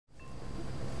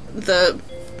the,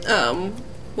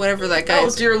 whatever that guy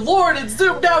is. Oh dear lord, it's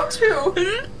zoomed out too!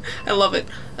 I love it.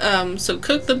 So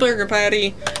cook the burger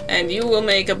patty, and you will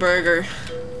make a burger.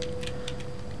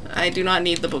 I do not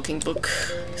need the booking book.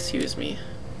 Excuse me.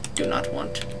 Do not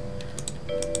want.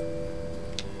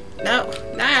 No,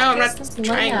 I'm not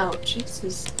trying. Layout.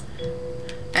 Jesus.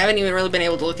 I haven't even really been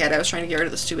able to look at it. I was trying to get rid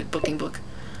of the stupid booking book.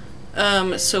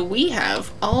 So we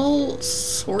have all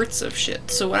sorts of shit.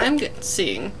 So what I'm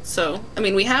seeing, I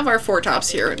mean, we have our 4 tops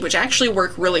here, which actually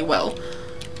work really well,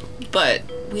 but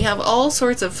we have all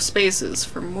sorts of spaces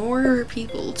for more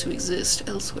people to exist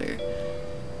elsewhere.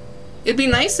 It'd be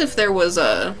nice if there was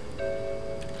a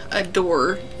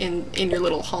door in your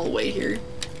little hallway here.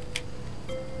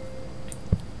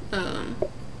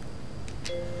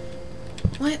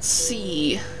 Let's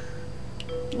see.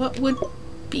 What would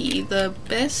be the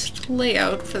best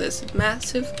layout for this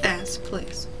massive ass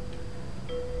place?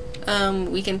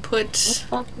 We can put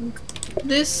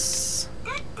this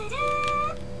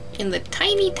in the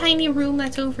tiny room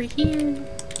that's over here.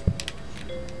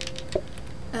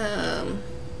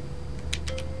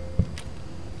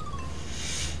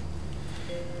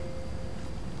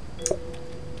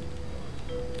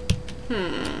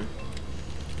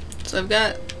 So I've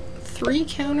got 3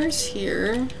 counters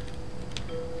here.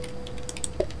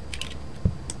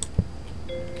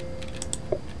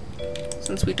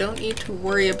 Since we don't need to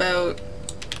worry about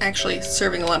actually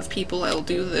serving a lot of people, I'll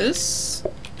do this.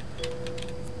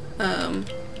 Where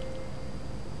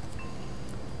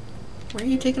are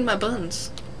you taking my buns?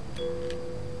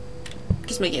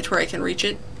 Just making it where I can reach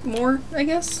it more, I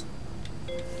guess?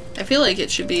 I feel like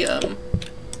it should be, like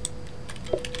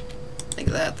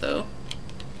that, though.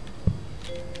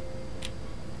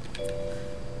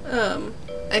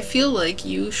 I feel like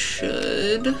you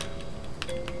should...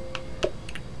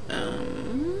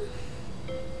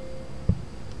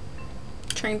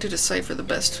 trying to decipher the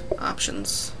best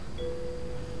options.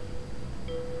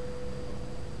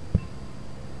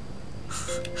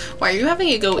 Why are you having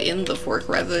it go in the fork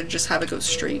rather than just have it go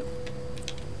straight?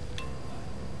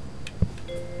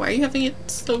 Why are you having it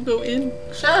still go in?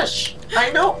 Shush!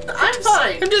 I know, I'm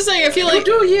fine! I'm just saying, I feel like...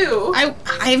 do you! I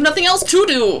have nothing else to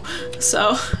do!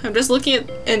 So, I'm just looking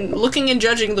and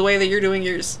judging the way that you're doing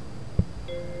yours.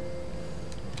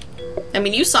 I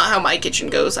mean, you saw how my kitchen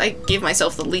goes. I gave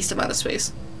myself the least amount of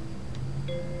space.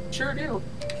 Sure do.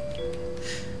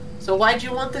 So why'd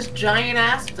you want this giant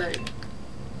ass thing?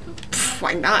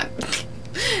 Why not?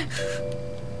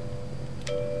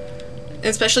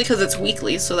 Especially because it's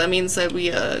weekly, so that means that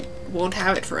we won't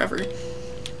have it forever.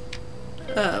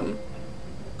 And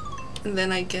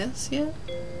then I guess, yeah.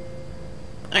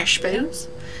 I suppose.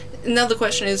 Now the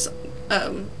question is,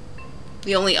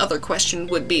 the only other question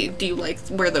would be, do you like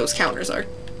where those counters are?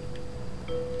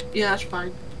 Yeah, that's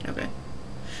fine. Okay.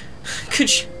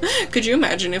 Could you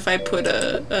imagine if I put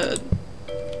a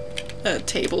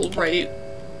table right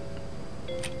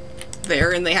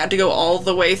there and they had to go all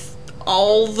the way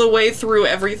through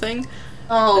everything?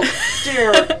 Oh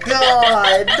dear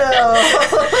God, no!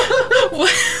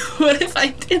 What if I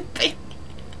did that?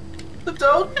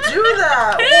 Don't do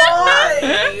that!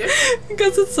 Why?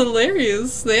 Because it's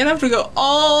hilarious. They'd have to go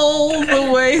all the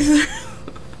way through.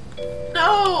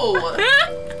 No!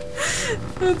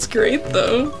 That's great,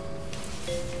 though.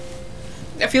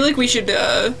 I feel like we should,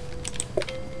 do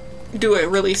a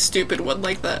really stupid one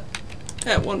like that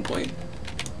at one point.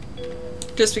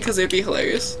 Just because it'd be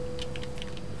hilarious.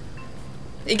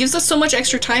 It gives us so much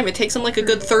extra time. It takes them like a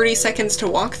good 30 seconds to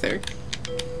walk there.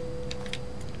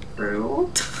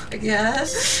 True, I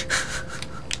guess.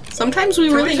 Sometimes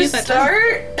we really need that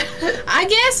start? I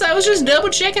guess I was just double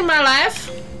checking my life.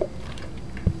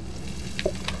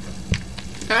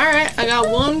 Alright, I got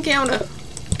 1 counter.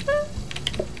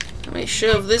 Let me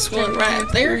shove this one right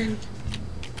there.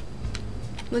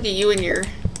 Look at you and your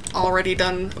already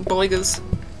done boigas.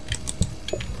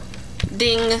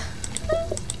 Ding.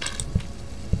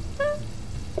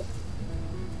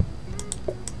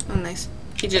 Oh, nice.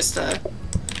 He just,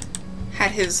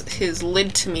 had his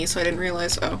lid to me, so I didn't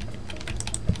realize. Oh.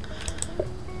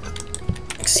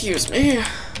 Excuse me.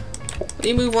 Will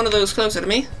you move one of those closer to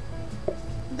me?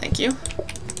 Thank you.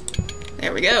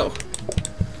 There we go.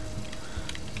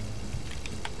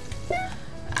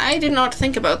 I did not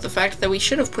think about the fact that we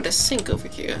should have put a sink over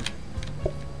here.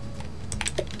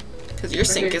 Because your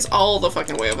sink is all the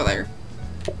fucking way over there.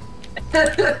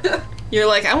 You're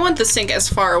like, I want the sink as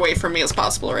far away from me as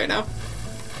possible right now.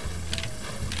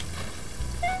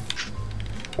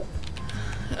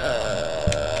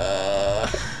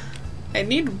 I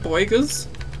need boigas.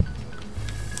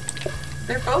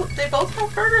 They both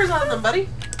have burgers on them, buddy.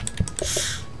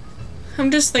 I'm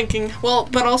just thinking, well,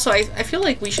 but also I feel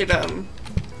like we should,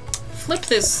 flip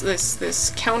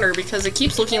this counter because it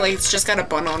keeps looking like it's just got a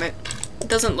bun on it. It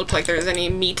doesn't look like there's any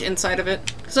meat inside of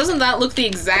it. Doesn't that look the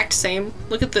exact same?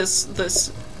 Look at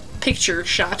this picture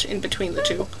shot in between the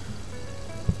two.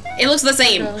 It looks the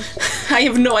same! I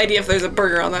have no idea if there's a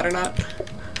burger on that or not.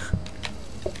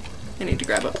 I need to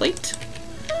grab a plate.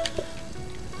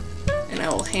 And I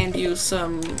will hand you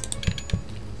some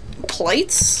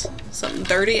plates. Some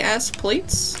dirty-ass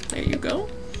plates. There you go.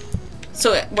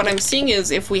 So what I'm seeing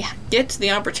is if we get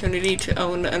the opportunity to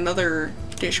own another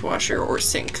dishwasher or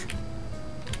sink,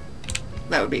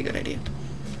 that would be a good idea.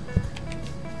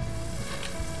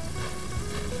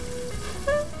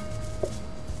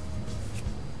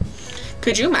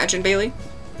 Could you imagine, Bailey?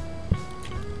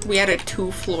 We had a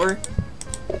 2-floor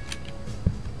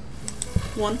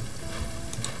one.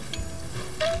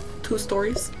 2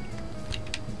 stories.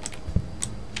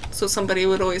 So somebody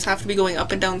would always have to be going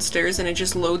up and down stairs and it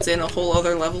just loads in a whole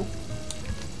other level.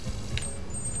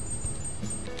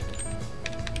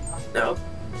 No.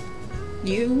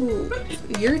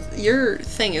 Your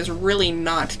thing is really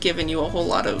not giving you a whole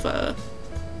lot of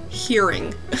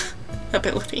hearing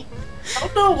ability. I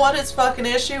don't know what its fucking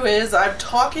issue is. I'm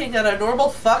talking at a normal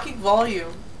fucking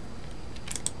volume.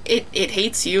 It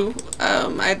hates you.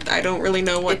 I don't really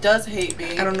know what... It does hate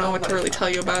me. I don't know what to really tell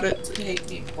you about it. It hate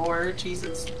me more.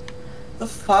 Jesus. The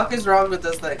fuck is wrong with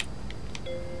this thing?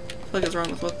 What is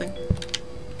wrong with what thing?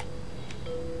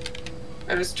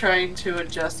 I was trying to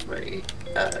adjust my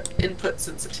input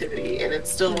sensitivity and it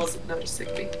still wasn't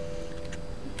noticing me.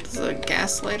 This is a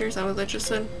gas lighter, is that what that just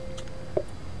said?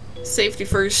 Safety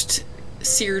first,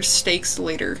 seared steaks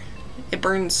later. It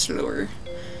burns slower.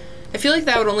 I feel like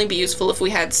that would only be useful if we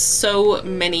had so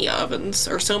many ovens,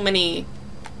 or so many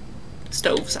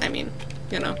stoves, I mean,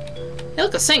 you know. Hey,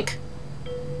 look, a sink!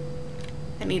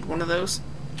 I need one of those.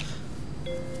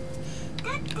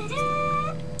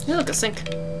 Hey, look, a sink.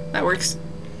 That works.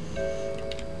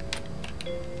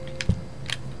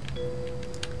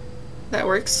 That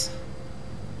works.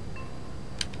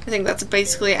 I think that's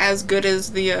basically as good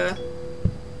as the,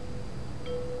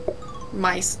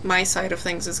 my side of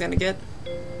things is gonna get.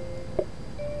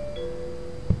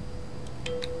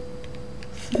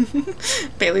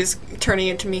 Bailey's turning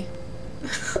into me.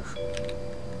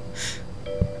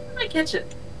 My kitchen.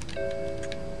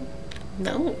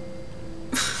 No.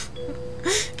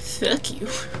 Fuck you.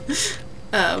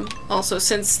 Also,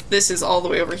 since this is all the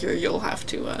way over here, you'll have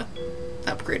to,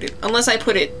 upgrade it. Unless I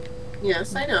put it...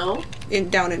 Yes, I know.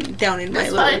 Down in my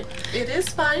It's little... fine. It is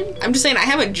fine. I'm just saying, I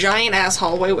have a giant ass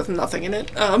hallway with nothing in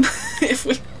it.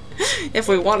 If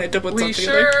we wanted to put something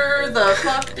in there. We sure the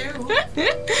fuck do.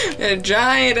 A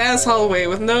giant ass hallway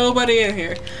with nobody in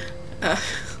here.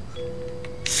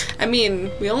 I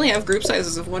mean, we only have group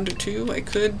sizes of 1 to 2. I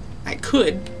could.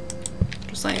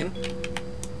 Just saying.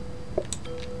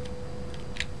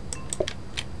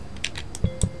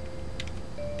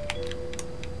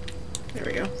 There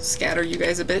we go. Scatter you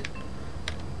guys a bit.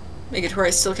 Make it where I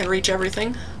still can reach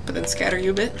everything, but then scatter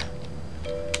you a bit.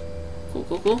 Cool,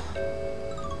 cool, cool.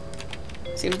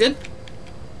 Seems good.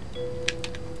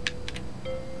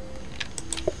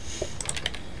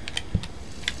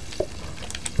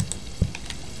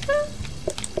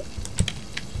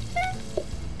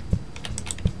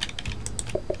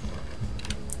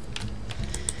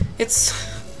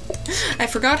 I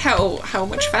forgot how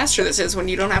much faster this is when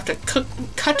you don't have to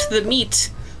cut the meat.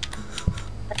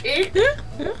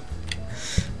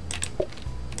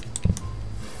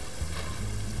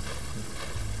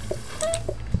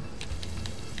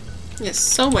 Yes,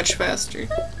 so much faster.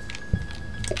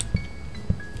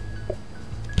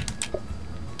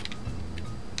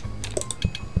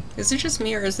 Is it just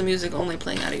me, or is the music only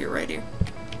playing out of your right ear?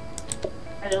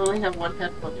 I only have one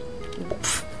headphone in.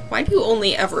 Why do you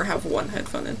only ever have one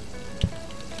headphone in?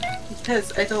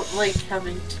 Because I don't like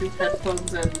having 2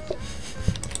 headphones in.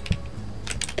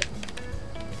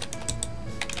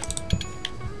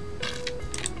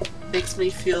 Makes me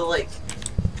feel like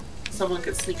someone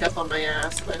could sneak up on my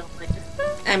ass, but I don't like it.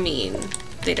 I mean,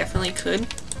 they definitely could.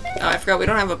 Oh, I forgot we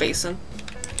don't have a basin.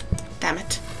 Damn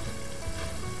it.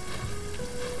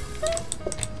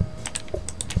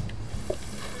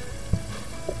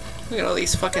 Look at all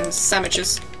these fucking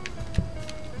sandwiches.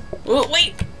 Oh,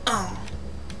 wait! Oh.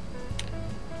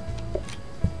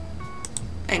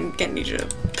 I'm gonna need you to...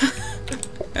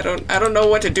 I don't know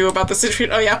what to do about the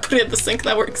situation. Oh yeah, put it in the sink,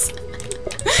 that works.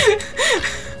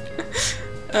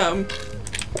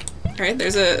 Alright,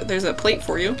 there's a plate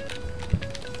for you.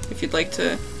 If you'd like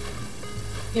to...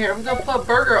 Here, I'm gonna put a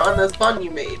burger on this bun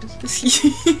you made.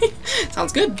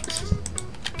 Sounds good.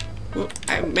 Well,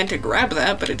 I meant to grab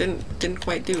that, but it didn't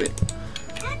quite do it.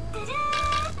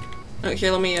 Oh,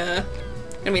 here, let me, I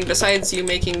mean, besides you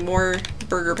making more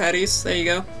burger patties, there you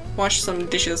go. Wash some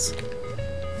dishes.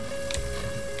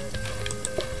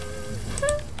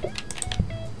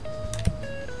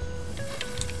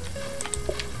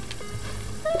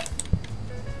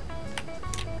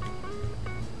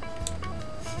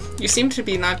 You seem to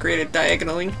be not great at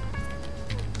diagonaling.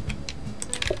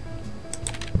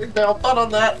 No, thought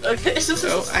on that. Okay.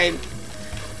 So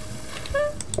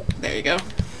there you go.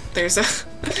 There's a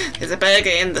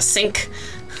burger in the sink.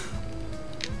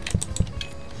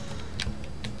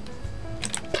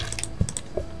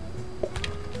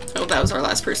 Oh, that was our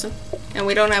last person. And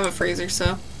we don't have a freezer,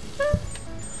 so.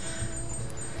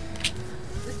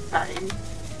 Fine.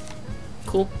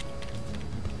 Cool.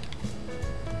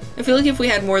 I feel like if we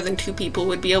had more than 2 people,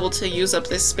 we'd be able to use up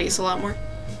this space a lot more.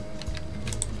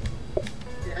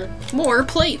 Yeah. More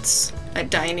plates! A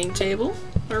dining table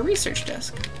or a research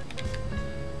desk.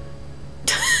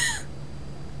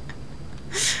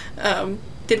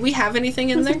 Did we have anything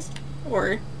in there?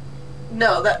 Or?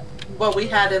 No, what we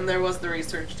had in there was the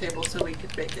research table, so we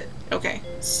could make it. Okay,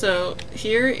 so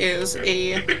here is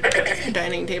a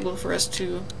dining table for us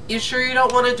to... You sure you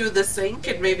don't want to do the sink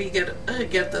and maybe get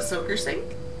the soaker sink?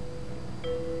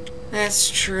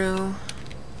 That's true.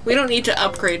 We don't need to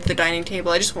upgrade the dining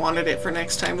table, I just wanted it for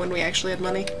next time when we actually had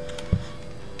money.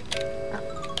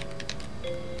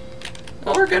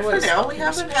 Well, we're good for now. We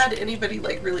haven't had anybody,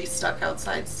 like, really stuck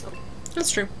outside, so... That's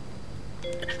true.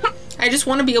 I just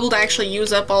want to be able to actually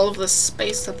use up all of the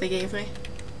space that they gave me.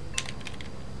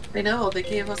 I know, they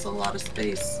gave us a lot of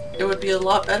space. It would be a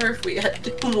lot better if we had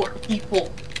 2 more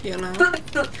people. You know?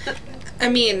 I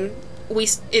mean,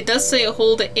 it does say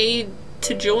hold A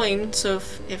to join, so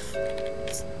if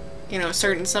you know,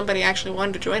 somebody actually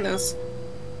wanted to join us.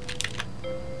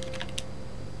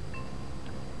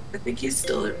 I think he's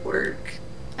still at work.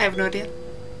 I have no idea.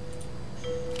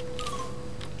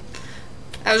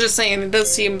 I was just saying, it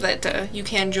does seem that you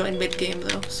can join mid-game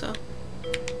though, so.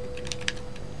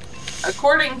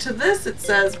 According to this, it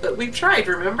says, but we tried,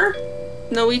 remember?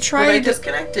 No, we tried. When I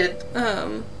disconnected.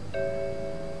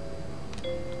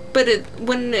 But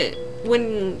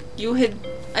when you had,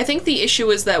 I think the issue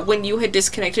is that when you had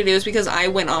disconnected, it was because I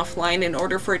went offline. In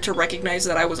order for it to recognize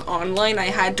that I was online, I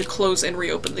had to close and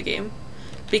reopen the game.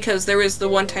 Because there was the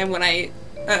one time when I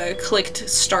clicked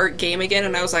start game again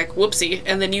and I was like, whoopsie,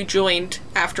 and then you joined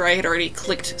after I had already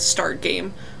clicked start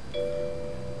game.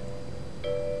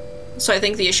 So I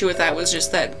think the issue with that was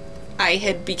just that I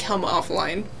had become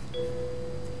offline.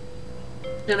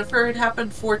 Jennifer, it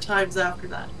happened 4 times after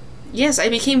that. Yes, I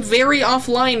became very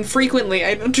offline frequently,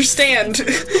 I understand.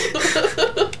 It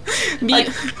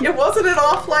wasn't an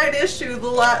offline issue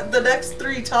the next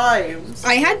 3 times.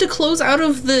 I had to close out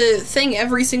of the thing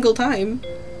every single time.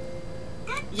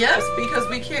 Yes, because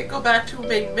we can't go back to a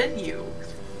main menu.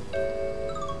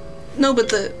 No, but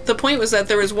the point was that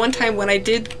there was one time when I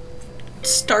did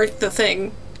start the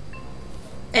thing,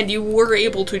 and you were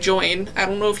able to join. I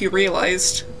don't know if you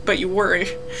realized, but you were.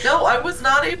 No, I was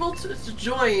not able to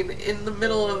join in the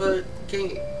middle of a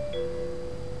game.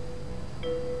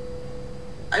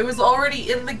 I was already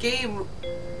in the game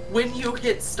when you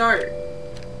hit start.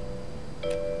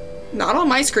 Not on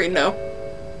my screen, no.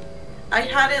 I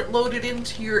hadn't loaded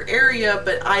into your area,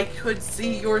 but I could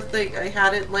see your thing. I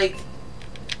hadn't, like...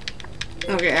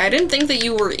 Okay, I didn't think that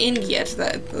you were in yet.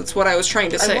 That's what I was trying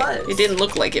to say. I was. It didn't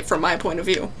look like it from my point of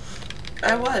view.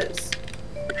 I was.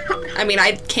 I mean,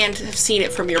 I can't have seen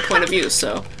it from your point of view,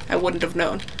 so I wouldn't have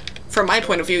known. From my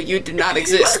point of view, you did not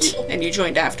exist, and you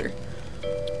joined after.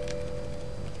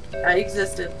 I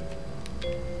existed.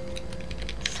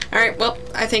 Alright, well,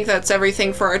 I think that's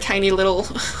everything for our tiny little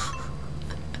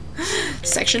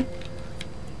section.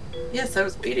 Yes, I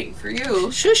was waiting for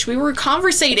you. Shush, we were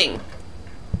conversating.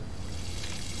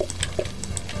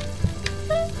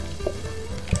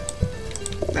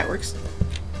 That works.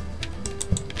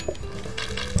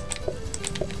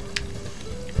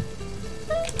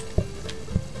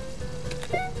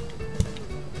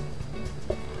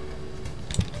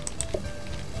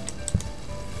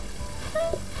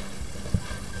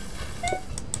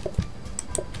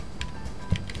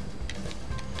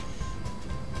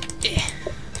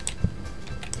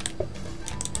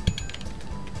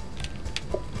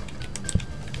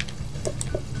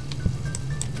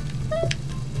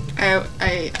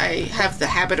 I have the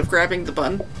habit of grabbing the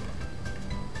bun.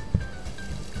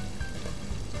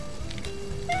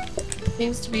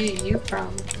 Seems to be a you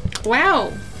problem.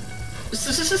 Wow!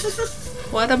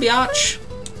 What a biatch.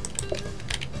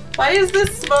 Why is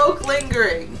this smoke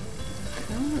lingering?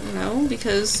 I don't No,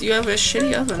 because you have a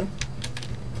shitty oven.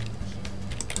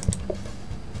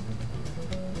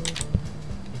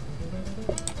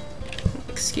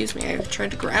 Excuse me, I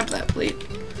tried to grab that plate.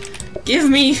 Give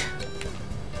me!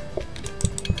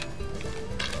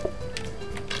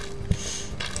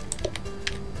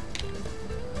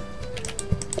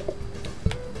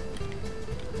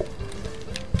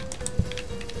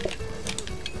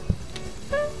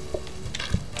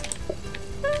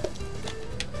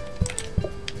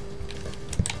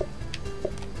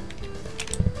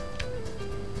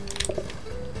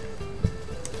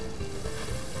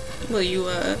 Will you,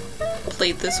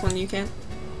 plate this when you can?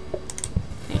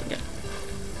 There you go.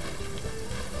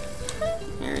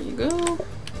 There you go.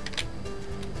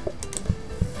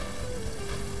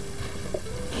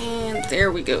 And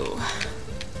there we go.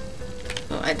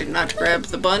 Oh, I did not grab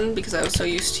the bun because I was so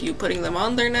used to you putting them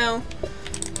on there now.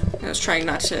 I was trying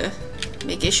not to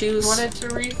make issues. I wanted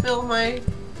to refill my...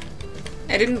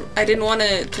 I didn't want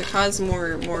to cause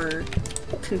more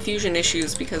confusion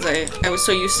issues because I was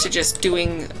so used to just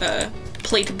doing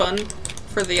plate bun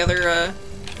for the other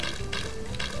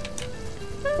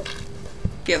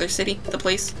city, the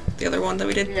place, the other one that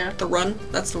we did. Yeah. The run,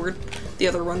 that's the word. The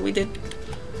other run we did.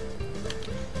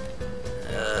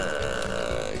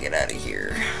 Get out of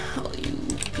here, all you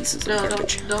pieces of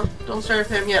garbage. Don't start with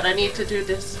him yet. I need to do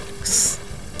this.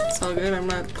 It's all good. I'm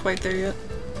not quite there yet.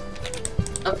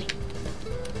 Okay.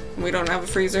 We don't have a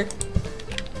freezer.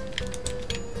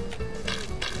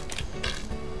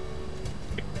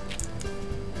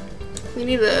 We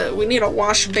need a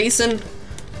wash basin.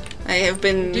 I have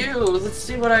been... Dude, let's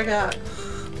see what I got.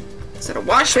 Is it a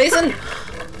wash basin?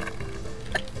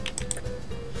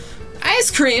 Ice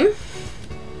cream?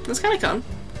 That's kind of fun.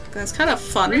 That's kind of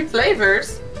fun. 3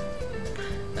 flavors.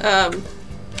 I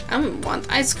want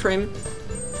ice cream.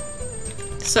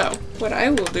 So, what I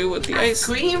will do with the ice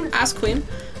cream... Ice cream.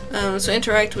 So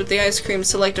interact with the ice cream,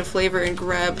 select a flavor, and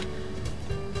grab...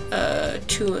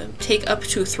 to take up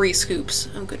to 3 scoops.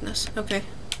 Oh goodness. Okay.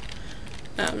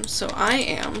 So I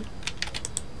am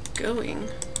going...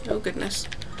 Oh goodness.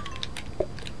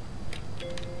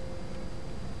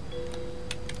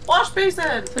 Wash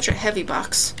basin! Such a heavy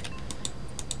box.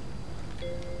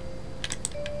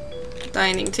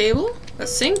 Dining table, a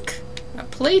sink, a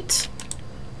plate,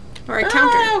 or a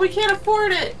counter. Ah, we can't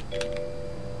afford it!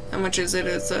 How much is it?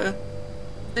 It's a...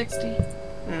 60.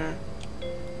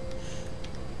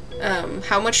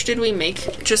 How much did we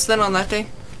make just then on that day?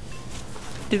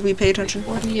 Did we pay attention?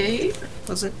 48?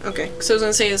 Was it? Okay. So I was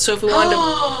gonna say, so if we wanted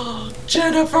to...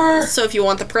 Jennifer! So if you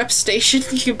want the prep station,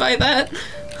 you can buy that.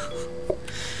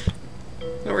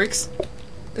 It works.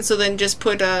 And so then just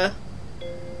put,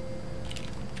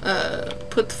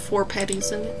 put 4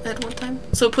 patties in it at one time.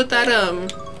 So put that,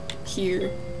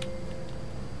 here.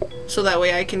 So that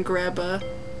way I can grab,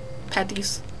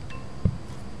 patties.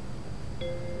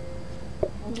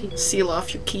 Seal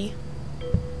off your key.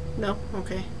 No?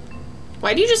 Okay.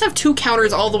 Why do you just have 2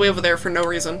 counters all the way over there for no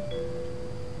reason?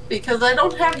 Because I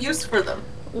don't have use for them.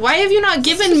 Why have you not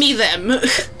given me them?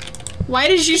 Why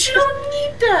did you... You don't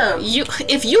need them!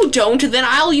 If you don't, then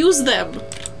I'll use them.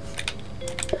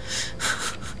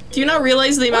 Do you not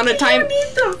realize the amount of time... What do you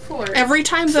need them for? Every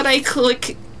time that I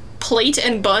click plate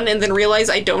and bun and then realize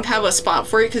I don't have a spot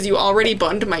for it because you already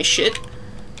bunned my shit.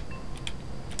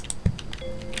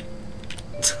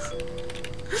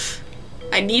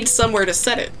 I need somewhere to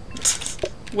set it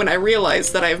when I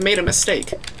realize that I've made a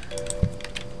mistake.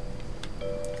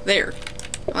 There.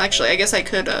 Well, actually, I guess I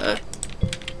could,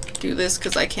 do this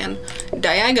because I can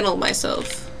diagonal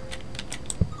myself.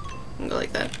 And go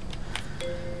like that.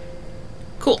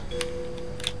 Cool.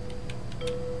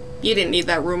 You didn't need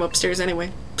that room upstairs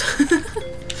anyway.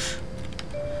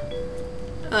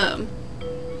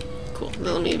 Cool.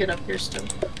 Let me get up here still.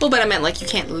 Well, but I meant like you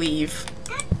can't leave.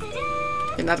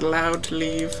 You're not allowed to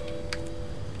leave.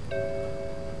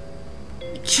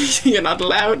 You're not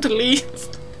allowed to leave.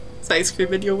 Is ice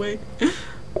cream in your way?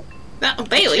 No,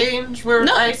 Bailey. Change where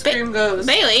ice cream goes.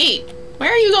 Bailey,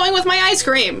 where are you going with my ice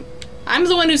cream? I'm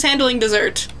the one who's handling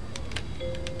dessert.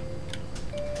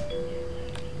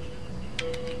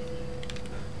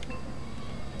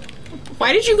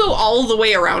 Why did you go all the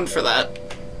way around for that?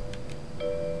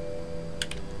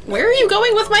 Where are you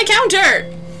going with my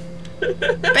counter?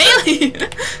 Bailey!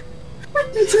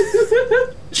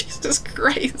 Jesus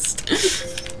Christ.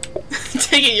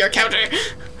 Taking your counter.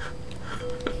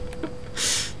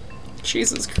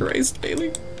 Jesus Christ,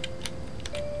 Bailey.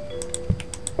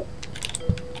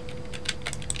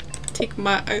 Take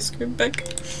my ice cream back.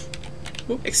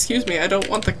 Oh, excuse me, I don't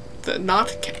want the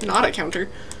not a counter.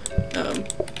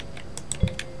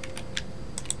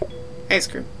 Ice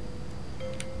cream.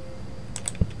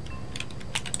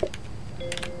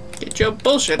 Get your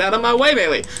bullshit out of my way,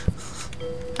 Bailey.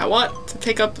 I want to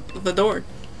take up the door.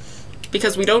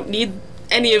 Because we don't need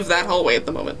any of that hallway at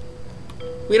the moment.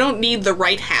 We don't need the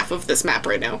right half of this map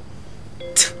right now.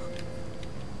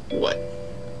 What?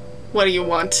 What do you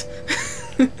want?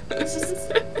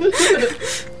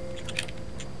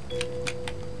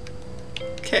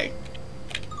 Okay.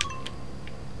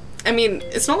 I mean,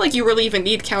 it's not like you really even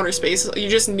need counter space. You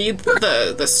just need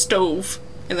the stove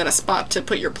and then a spot to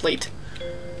put your plate.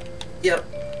 Yep.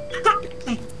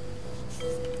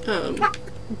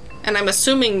 And I'm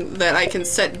assuming that I can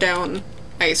set down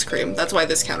ice cream. That's why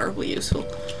this counter will be useful.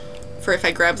 For if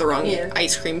I grab the wrong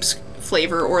ice cream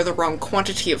flavor or the wrong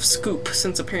quantity of scoop,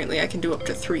 since apparently I can do up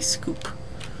to 3 scoop.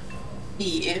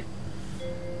 Yeah.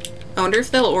 I wonder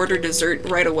if they'll order dessert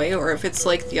right away, or if it's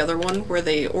like the other one where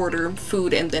they order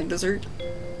food and then dessert.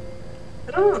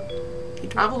 I don't know.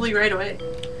 Probably right away.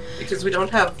 Because we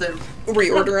don't have the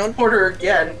reorder on? Order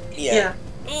again. Yeah.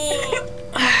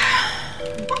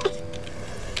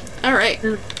 Alright.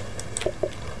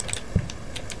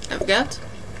 I've got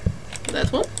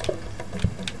that one.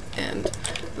 And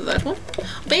that one.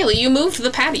 Bailey, you moved the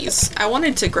patties. I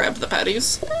wanted to grab the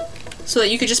patties. So that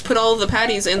you could just put all of the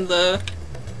patties in the...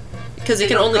 Because it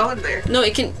can only go in there. No,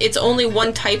 it can. It's only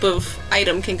one type of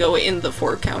item can go in the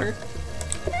 4 counter.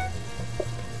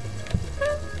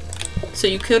 So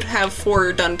you could have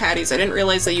 4 done patties. I didn't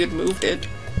realize that you'd moved it.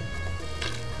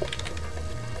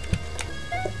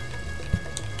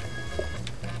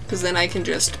 Because then I can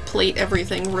just plate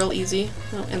everything real easy.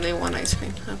 Oh, and they want ice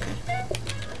cream. Okay.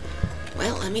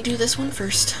 Well, let me do this one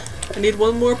first. I need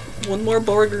one more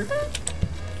burger.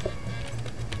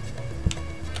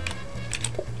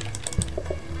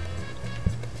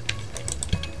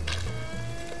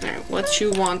 What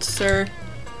you want, sir?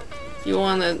 You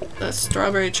want a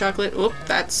strawberry chocolate? Oop,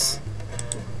 that's...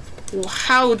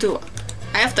 How do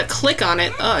I have to click on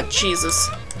it? Oh, Jesus.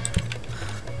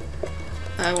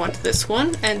 I want this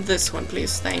one and this one,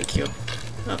 please. Thank you.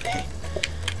 Okay.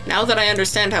 Now that I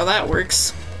understand how that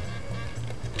works.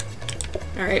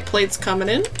 Alright, plates coming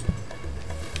in.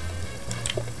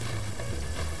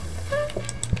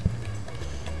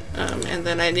 And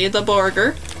then I need the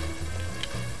burger.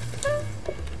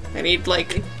 I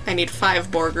need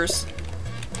 5 burgers.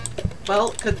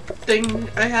 Well, good thing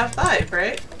I have 5,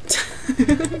 right?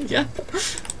 Yeah.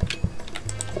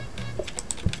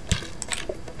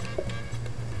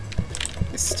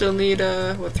 I still need,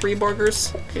 what, 3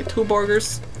 burgers? Okay, 2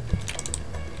 burgers.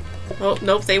 Oh,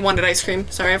 nope, they wanted ice cream.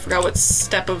 Sorry, I forgot what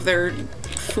step of their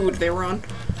food they were on.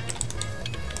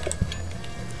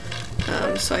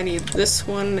 So I need this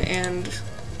one and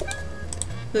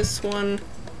this one.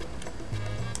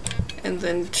 And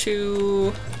then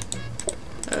 2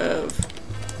 of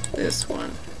this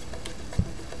one.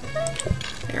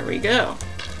 There we go.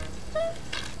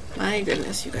 My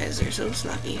goodness, you guys are so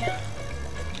sloppy.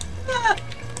 Alright,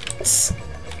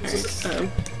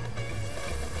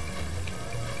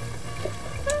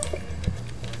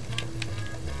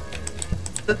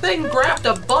 The thing grabbed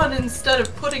a bun instead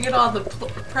of putting it on the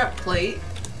prep plate.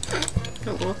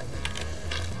 oh well.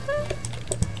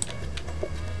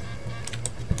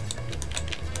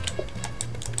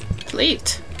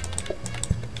 Plate.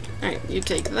 Alright, you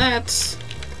take that.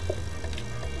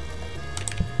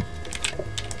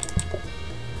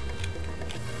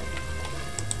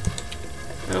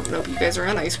 Oh, nope, you guys are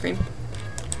on ice cream.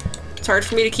 It's hard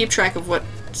for me to keep track of what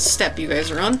step you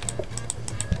guys are on.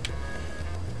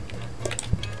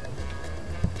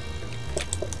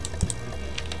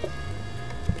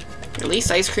 At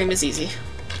least ice cream is easy.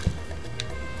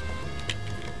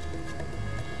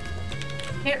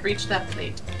 Can't reach that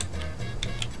plate.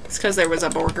 It's because there was a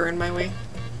burger in my way.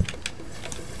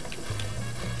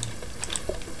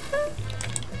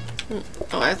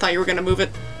 Oh, I thought you were gonna move it.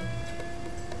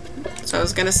 So I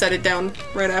was gonna set it down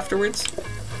right afterwards.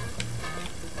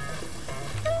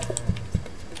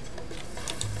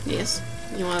 Yes.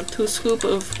 You want 2 scoop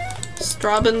of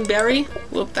strawberry?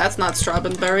 Whoop, that's not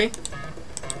strawberry.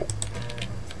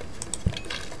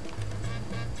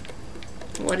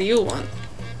 What do you want?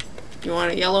 You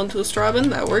want a yellow and 2 strawberry?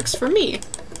 That works for me.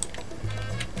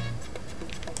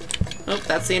 Oh,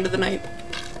 that's the end of the night.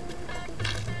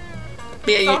 But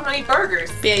yeah, So many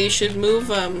burgers. yeah, you should move,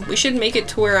 we should make it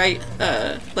to where I,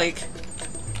 like...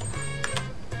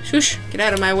 Shush! Get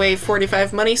out of my way,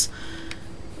 45 monies.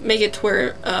 Make it to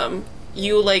where,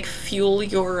 you, like, fuel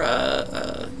your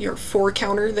 4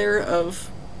 counter there of...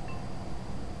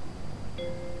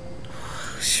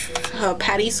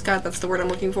 patties. God, that's the word I'm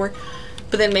looking for.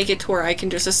 But then make it to where I can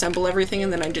just assemble everything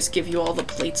and then I just give you all the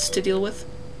plates to deal with.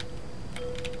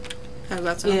 How does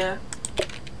that sound? Yeah.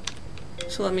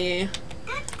 So let me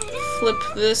flip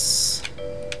this,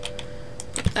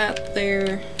 put that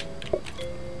there,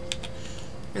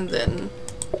 and then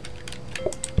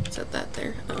set that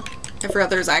there. Oh, I forgot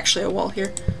there's actually a wall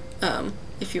here.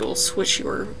 If you'll switch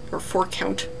your fork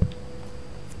count.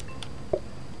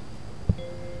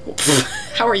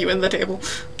 How are you in the table?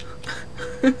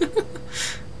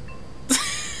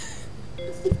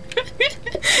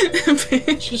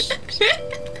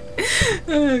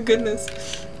 Oh, goodness.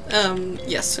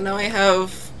 Yes, so now I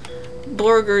have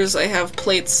burgers, I have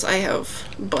plates, I have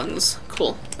buns.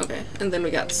 Cool. Okay. And then we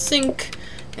got sink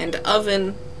and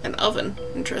oven. An oven.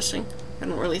 Interesting. I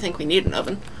don't really think we need an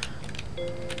oven.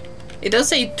 It does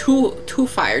say two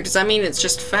fire. Does that mean it's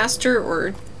just faster,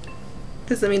 or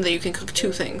does that mean that you can cook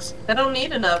two things? I don't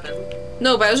need an oven.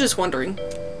 No, but I was just wondering.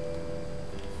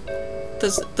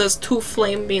 Does two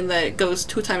flame mean that it goes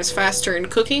 2 times faster in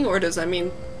cooking, or does that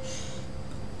mean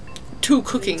 2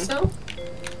 cooking? So?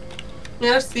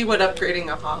 Yeah, let's see what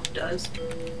upgrading a hob does.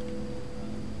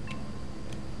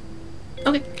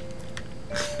 Okay.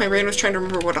 My brain was trying to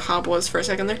remember what a hob was for a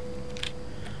second there.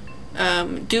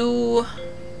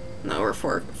 No, we're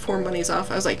 4 monies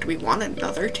off. I was like, do we want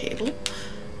another table?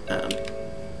 No,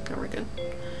 we're good.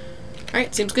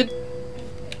 Alright, seems good.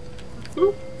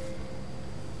 Ooh.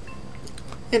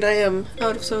 And I am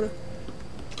out of soda.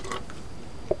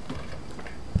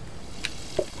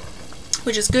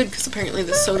 Which is good, because apparently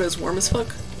this soda is warm as fuck.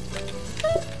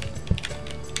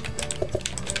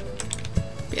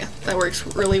 Yeah, that works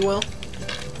really well.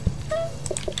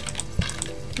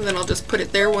 And then I'll just put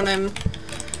it there when I'm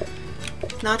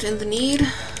not in the need.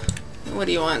 What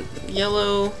do you want?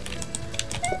 Yellow.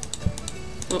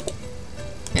 Whoop.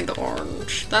 And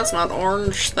orange. That's not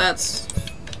orange, that's...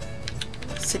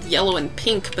 It said yellow and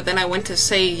pink, but then I went to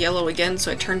say yellow again, so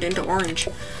it turned into orange.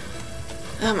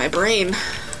 Oh, my brain.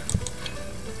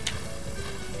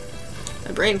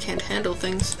 My brain can't handle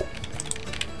things.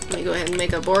 Let me go ahead and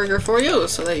make a burger for you,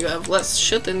 so that you have less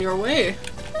shit in your way.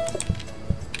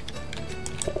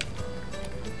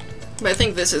 But I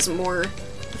think this is more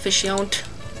efficient.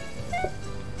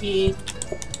 Yeah.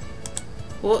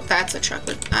 Oh, that's a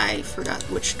chocolate. I forgot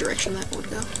which direction that would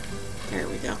go. There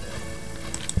we go.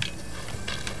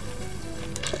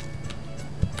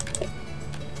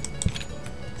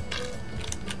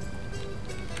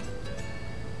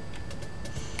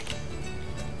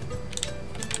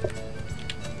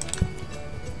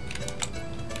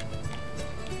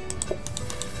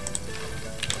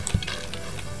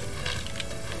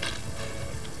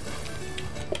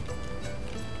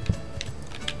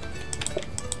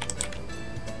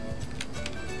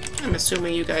 I'm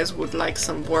assuming you guys would like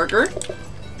some burger.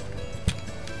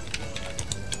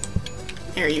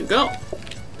 There you go.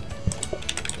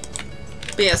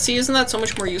 But yeah, see, isn't that so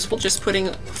much more useful, just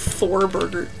putting 4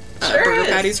 burger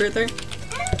patties right there?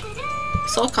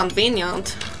 So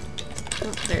convenient.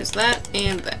 Oh, there's that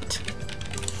and that.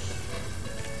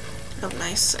 Oh,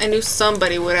 nice. I knew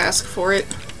somebody would ask for it.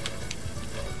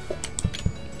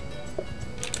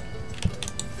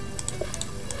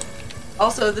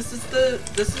 Also, this is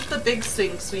the big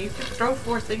sink, so you can throw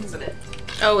 4 things in it.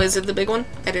 Oh, is it the big one?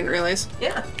 I didn't realize.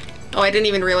 Yeah. Oh, I didn't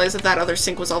even realize that other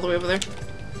sink was all the way over there.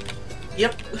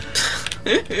 Yep.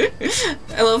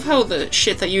 I love how the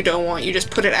shit that you don't want, you just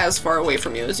put it as far away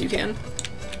from you as you can.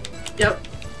 Yep.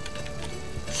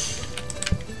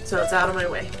 So it's out of my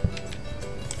way.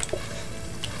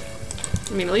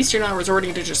 I mean, at least you're not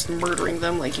resorting to just murdering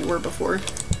them like you were before.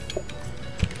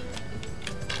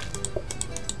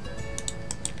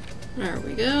 There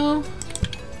we go.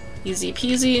 Easy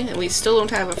peasy, and we still don't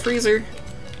have a freezer.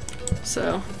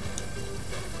 So.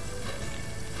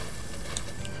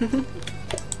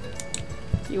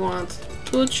 You want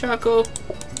 2 choco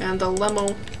and a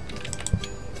limo.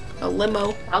 A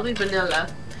limo. Probably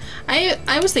vanilla.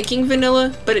 I was thinking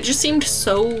vanilla, but it just seemed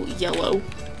so yellow.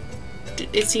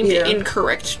 It seemed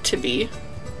incorrect to be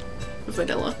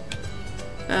vanilla.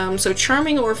 So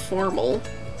charming or formal?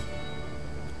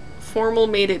 Formal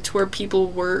made it to where people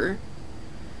were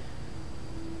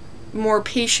more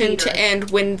patient, and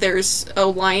when there's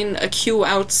a queue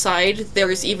outside,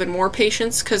 there's even more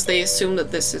patience because they assume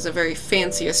that this is a very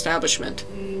fancy establishment.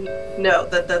 No,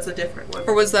 that's a different one.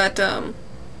 Or was that,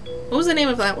 what was the name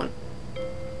of that one?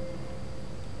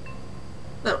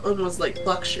 That one was like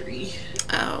luxury.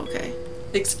 Oh, okay.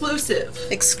 Exclusive.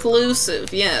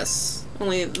 Exclusive, yes.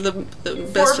 Only the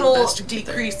best Formal of the best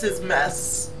decreases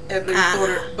mess, and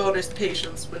there's bonus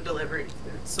patience when delivering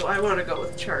food. So I want to go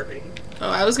with charming. Oh,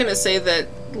 I was gonna say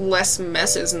that less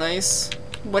mess is nice.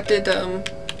 What did,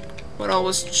 what all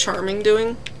was charming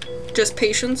doing? Just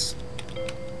patience?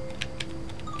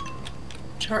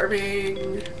 charming.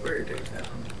 Where did it go?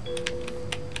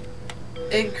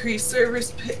 Increased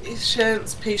service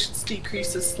patience. Patience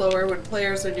decreases slower when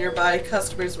players are nearby.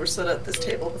 Customers were set at this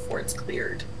table before it's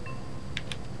cleared.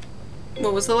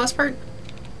 What was the last part?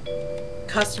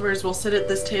 Customers will sit at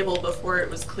this table before it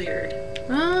was cleared.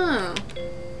 Oh.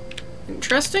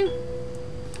 Interesting.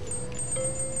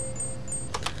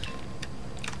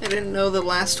 I didn't know the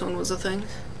last one was a thing.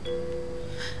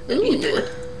 Ooh.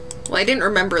 Well, I didn't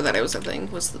remember that it was a thing.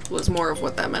 Was more of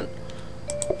what that meant.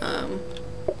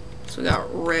 So we got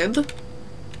red. Do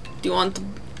you want the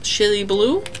chili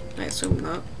blue? I assume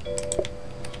not.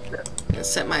 I'm gonna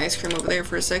set my ice cream over there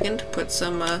for a second. Put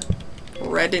some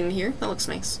red in here. That looks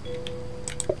nice.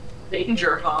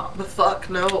 Danger hop. The fuck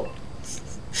no.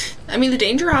 I mean, the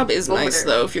danger hob is Over nice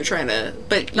there. though if you're trying to.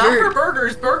 But Not for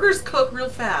burgers. Burgers cook real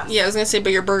fast. Yeah, I was gonna say,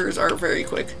 but your burgers are very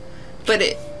quick. But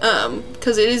it,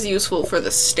 because it is useful for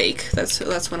the steak.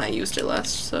 That's when I used it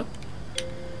last. So,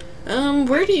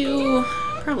 where do you?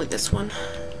 Probably this one.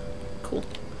 Cool.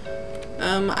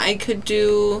 I could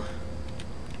do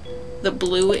the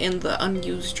blue in the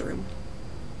unused room.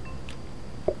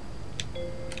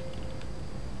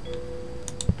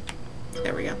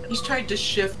 There we go. He's tried to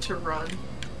shift to run.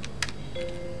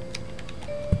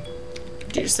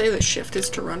 Did you say the shift is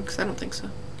to run? Because I don't think so.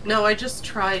 No, I just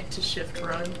tried to shift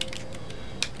run.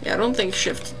 Yeah, I don't think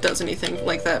shift does anything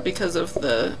like that because of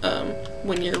the,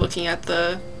 when you're looking at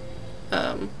the,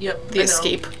 Yep, the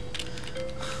escape.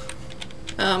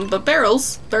 But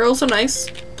barrels. Barrels are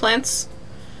nice. Plants.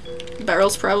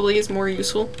 Barrels probably is more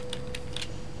useful.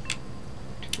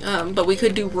 But we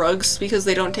could do rugs because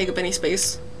they don't take up any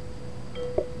space.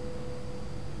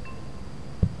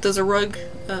 Does a rug,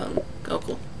 oh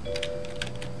cool.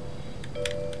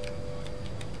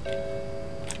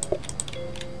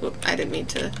 Whoop, I didn't mean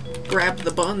to grab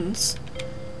the buns.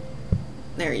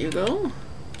 There you go.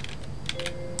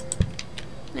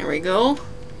 There we go.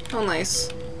 Oh, nice.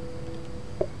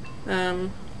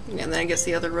 And then I guess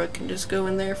the other rug can just go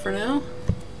in there for now.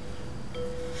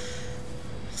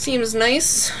 Seems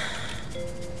nice.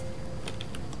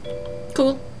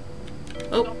 Cool.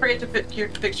 Oh. Don't forget to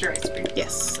fix your ice cream.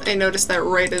 Yes, I noticed that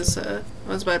right as I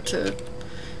was about to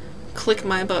click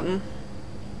my button.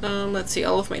 Let's see,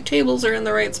 all of my tables are in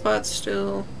the right spot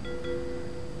still.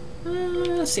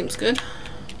 Seems good.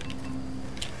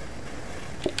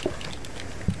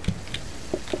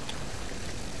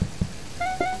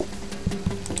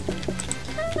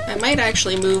 I might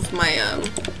actually move my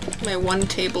my one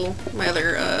table, my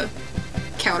other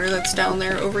counter that's down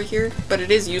there over here, but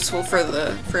it is useful for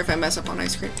if I mess up on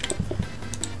ice cream.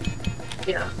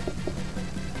 Yeah.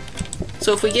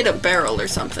 So if we get a barrel or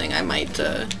something, I might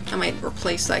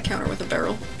replace that counter with a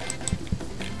barrel.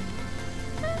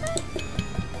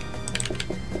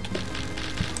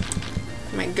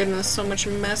 My goodness, so much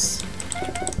mess.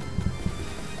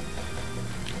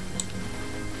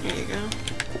 There you go.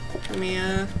 Let me,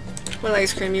 what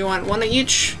ice cream you want? One of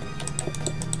each?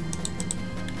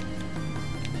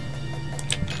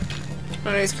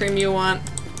 What ice cream you want?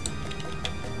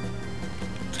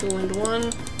 2 and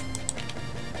 1.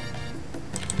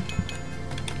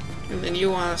 And then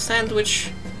you want a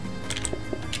sandwich.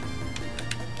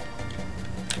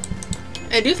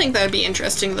 I do think that would be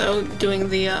interesting though, doing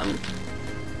the,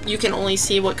 you can only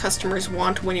see what customers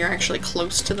want when you're actually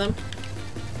close to them.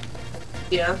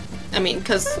 Yeah. I mean,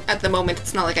 because at the moment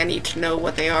it's not like I need to know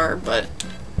what they are, but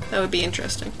that would be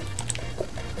interesting.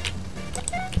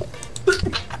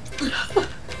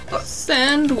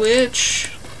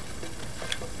 Sandwich.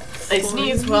 I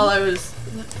sneezed while I was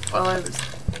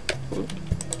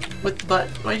with the butt.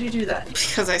 Why'd you do that?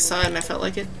 Because I saw it and I felt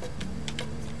like it.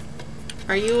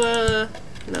 Are you,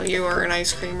 no, you are an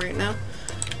ice cream right now.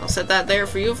 I'll set that there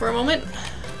for you for a moment.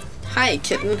 Hi,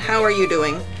 kitten. How are you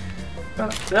doing? No,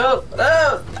 no,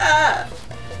 ah!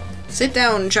 Sit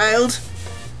down, child.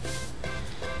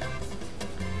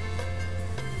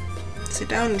 Sit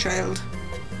down, child.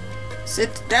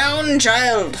 Sit down,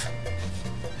 child.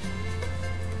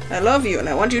 I love you and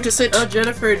I want you to sit. Oh,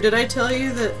 Jennifer, did I tell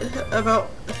you that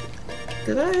about...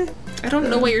 Did I? I don't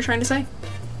know what you're trying to say.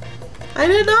 I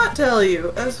did not tell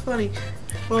you. That's funny.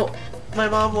 Well, my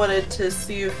mom wanted to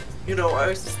see if, you know, I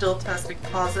was still testing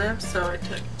positive, so I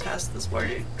took a test this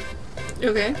morning.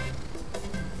 Okay.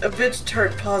 A bitch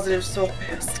turned positive so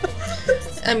fast.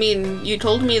 I mean, you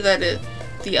told me that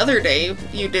the other day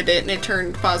you did it and it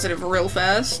turned positive real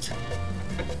fast.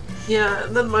 Yeah,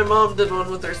 and then my mom did one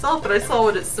with herself, and I saw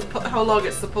what how long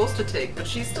it's supposed to take, but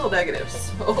she's still negative,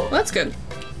 so... Well, that's good.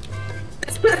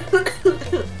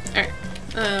 Alright.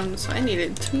 So I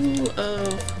needed 2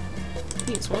 of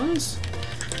these ones.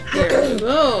 There we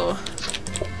go.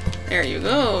 There you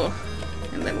go.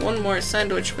 And then one more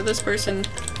sandwich for this person.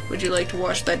 Would you like to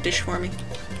wash that dish for me?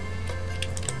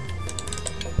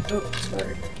 Oh,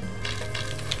 sorry.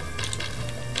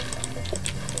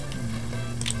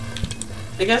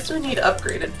 I guess we need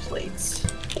upgraded plates.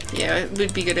 Yeah, it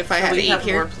would be good if I So had we 8 have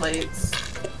here. more plates.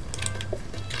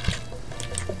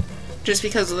 Just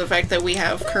because of the fact that we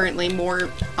have currently more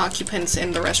occupants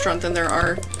in the restaurant than there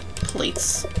are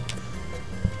plates.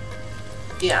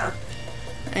 Yeah.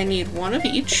 I need 1 of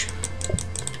each.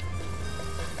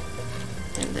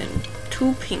 And then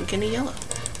 2 pink and a yellow.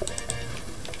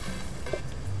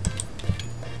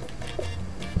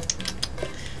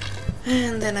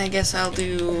 And then I guess I'll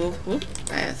do... Whoop,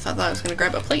 I thought I was gonna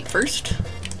grab a plate first.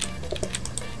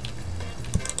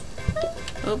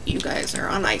 Oh, you guys are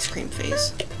on ice cream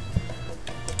phase.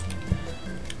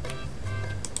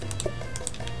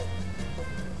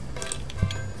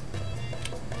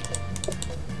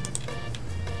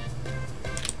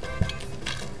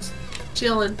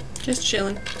 Chillin'. Just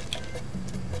chilling.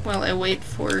 While I wait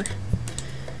for...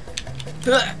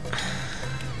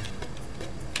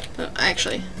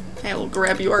 actually, I will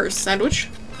grab your sandwich.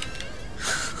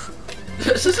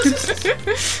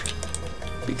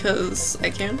 Because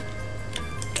I can.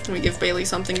 Let me give Bailey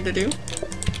something to do.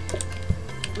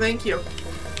 Thank you.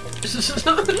 Since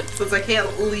I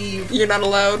can't leave. You're not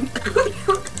allowed.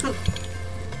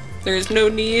 There is no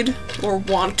need or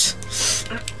want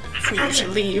for you to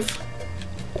leave.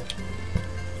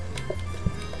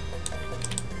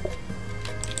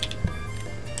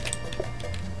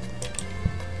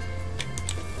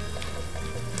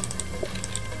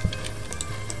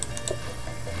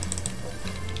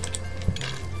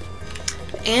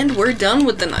 And we're done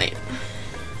with the night.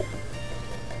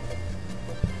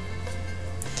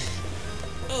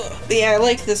 Ugh. Yeah, I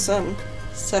like this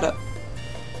setup.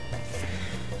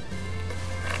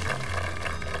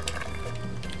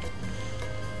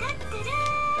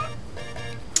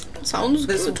 Sounds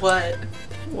This good. what?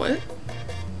 What?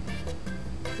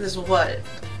 This what?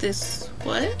 This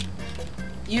what?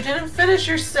 You didn't finish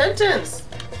your sentence!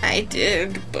 I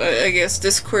did, but I guess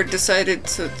Discord decided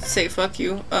to say fuck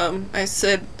you. I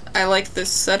said I like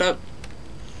this setup.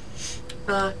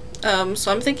 So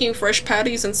I'm thinking fresh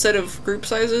patties instead of group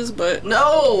sizes, but...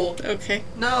 No! Okay.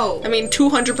 No! I mean,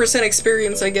 200%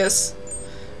 experience, I guess.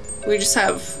 We just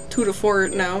have 2 to 4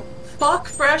 now. Fuck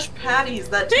fresh patties,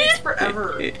 that takes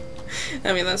forever.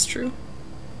 I mean, that's true.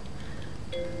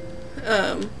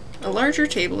 A larger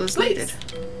table is Please. needed.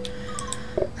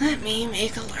 Let me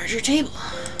make a larger table.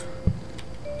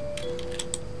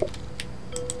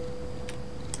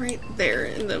 Right there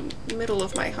in the middle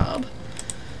of my hob.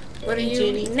 What are you?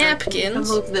 Jamie, can Napkins?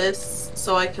 you move this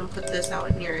so I can put this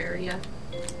out in your area?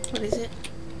 What is it?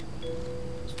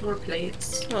 More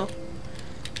plates. Oh.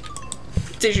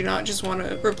 Did you not just want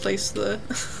to replace the...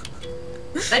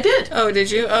 I did! Oh,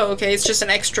 did you? Oh, okay. It's just an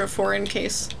extra 4 in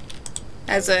case.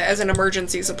 As an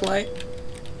emergency supply.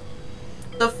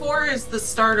 The 4 is the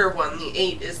starter one, the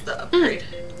 8 is the upgrade.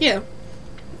 Yeah.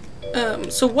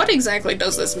 So what exactly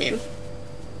does this mean?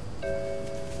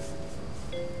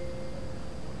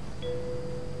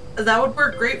 That would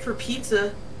work great for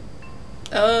pizza.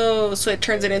 Oh, so it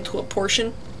turns it into a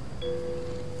portion?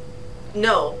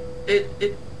 No.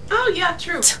 It oh yeah,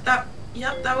 true.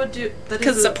 Yep, that would do that.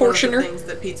 'Cause it's a one of portioner? the things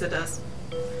that pizza does.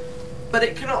 But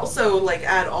it can also like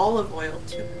add olive oil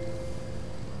to it.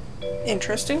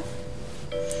 Interesting.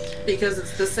 Because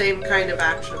it's the same kind of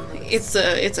action. It's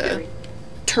a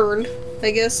turn,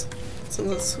 I guess. So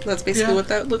that's basically Yeah. what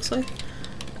that looks like.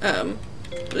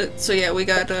 So yeah, we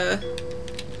got the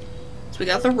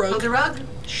rug. Oh, the rug.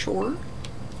 Sure.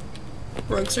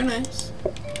 Rugs are nice.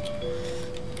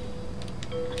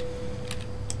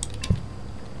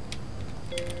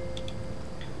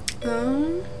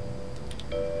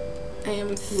 I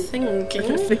am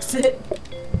thinking Fix it.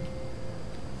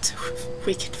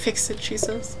 we can fix it, she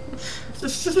says.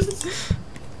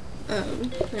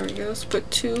 There we go. Let's put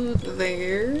 2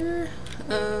 there.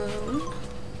 I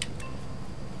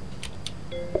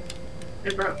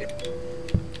broke it.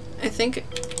 I think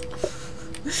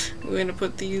we're gonna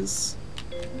put these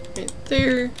right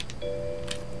there.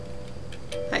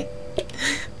 Hi.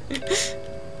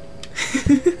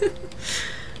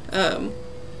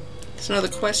 So now the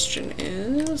question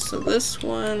is, so this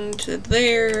one to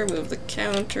there, move the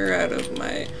counter out of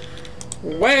my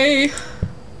way.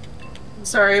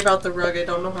 Sorry about the rug, I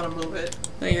don't know how to move it.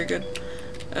 No, you're good.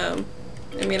 I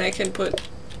mean, I can put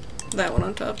that one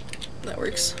on top. That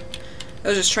works. I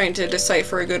was just trying to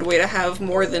decipher a good way to have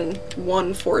more than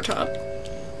one foretop.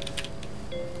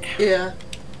 Yeah.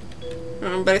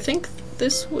 But I think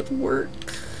this would work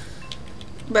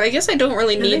But I guess I don't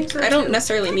really need, so I don't too.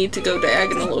 necessarily need to go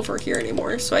diagonal over here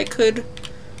anymore, so I could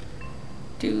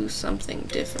do something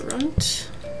different.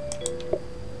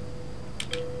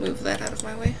 Move that out of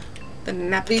my way. The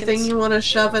napkins. Anything you want to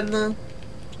shove in the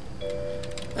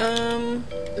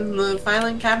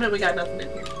filing cabinet? We got nothing in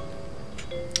here.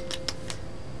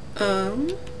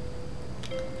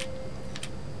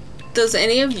 Does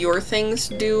any of your things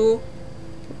do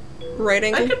right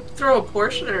angle? I could throw a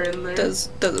portioner in there.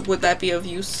 Would that be of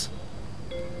use?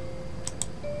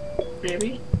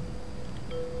 Maybe.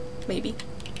 Maybe.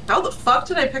 How the fuck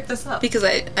did I pick this up? Because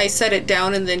I set it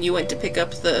down and then you went to pick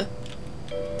up the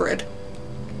bread.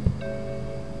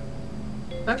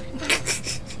 Okay.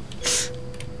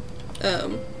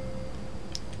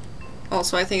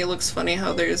 Also, I think it looks funny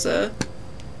how there's a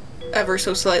ever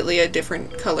so slightly a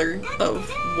different color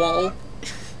of wall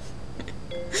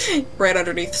right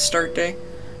underneath start day.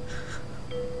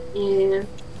 Yeah.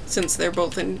 Since they're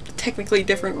both in technically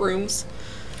different rooms.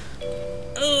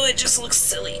 Oh, it just looks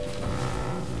silly.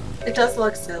 It does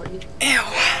look silly. Ew.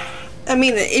 I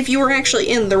mean, if you were actually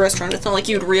in the restaurant, it's not like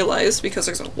you'd realize because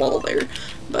there's a wall there,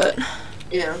 but...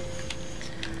 Yeah.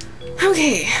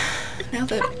 Okay. Now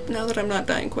that I'm not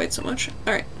dying quite so much.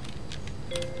 Alright.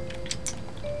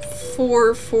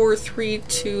 4, 4, 3,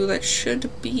 2, that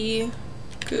should be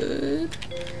good.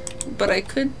 But I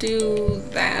could do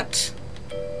that.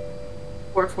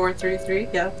 4, 4, 3, 3,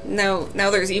 yeah. Now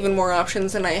there's even more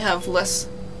options and I have less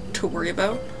to worry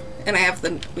about. And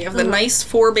we have the nice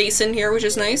 4 basin here, which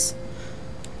is nice.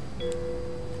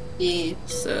 Yeah.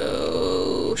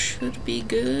 So should be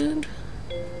good.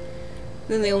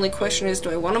 Then the only question is, do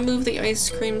I want to move the ice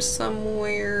cream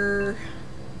somewhere?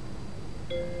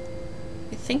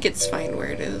 I think it's fine where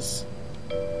it is.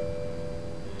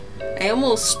 I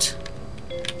almost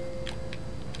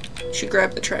should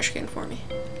grab the trash can for me.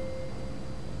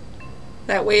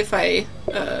 That way if I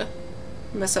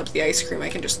mess up the ice cream, I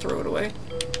can just throw it away.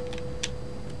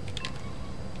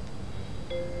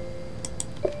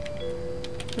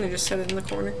 And I just set it in the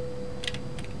corner.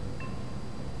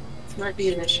 This might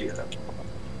be an issue though.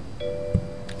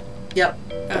 Yep.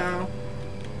 Oh.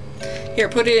 Here,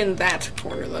 put it in that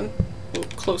corner then. Well,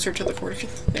 closer to the corner.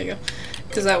 There you go.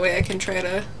 Because that way I can try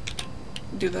to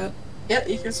do that. Yep,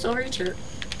 you can still reach it.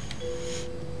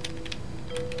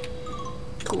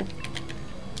 Cool.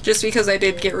 Just because I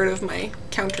did get rid of my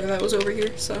counter that was over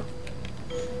here, so.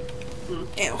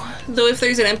 Ew. Though if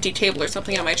there's an empty table or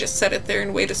something, I might just set it there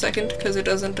and wait a second, because it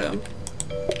doesn't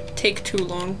take too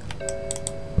long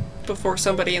before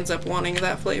somebody ends up wanting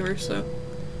that flavor, so.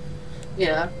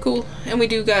 Yeah. Cool. And we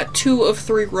do got 2 of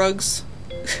 3 rugs.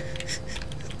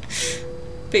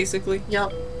 Basically.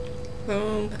 Yep.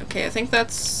 Okay, I think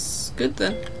that's good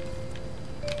then.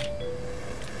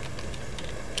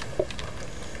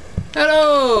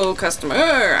 Hello,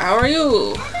 customer! How are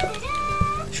you?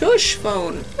 Shush,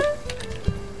 phone.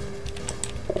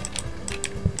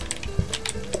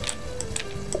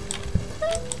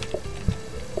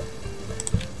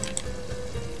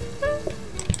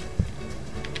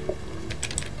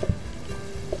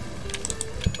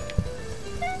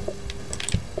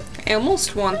 I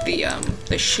almost want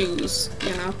the shoes,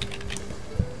 you know?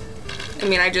 I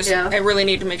mean, I really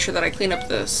need to make sure that I clean up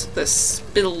the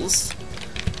spills.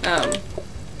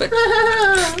 But...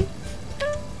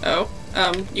 Oh.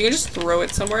 You can just throw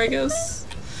it somewhere, I guess?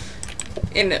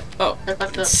 Oh. I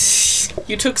fucked up.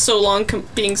 You took so long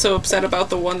being so upset about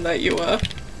the one that you,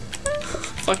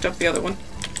 fucked up the other one.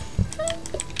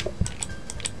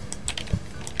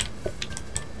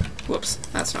 Whoops.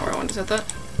 That's not where I wanted to set that.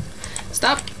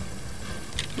 Stop!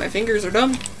 My fingers are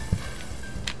dumb.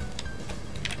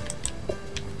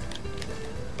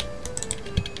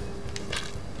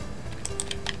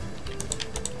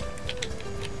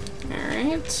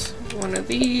 Alright, one of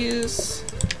these,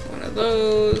 one of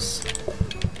those,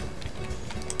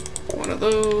 one of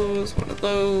those, one of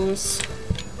those,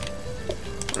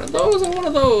 one of those, and one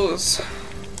of those.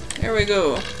 There we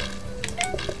go.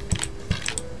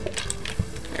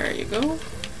 There you go.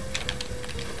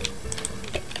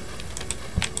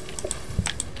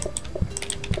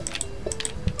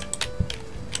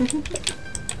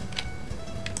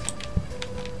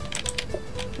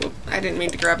 Whoop, I didn't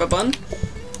mean to grab a bun.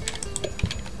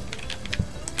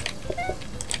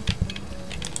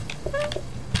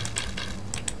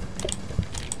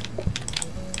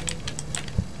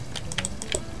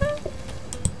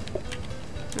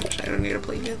 Oops, I don't need a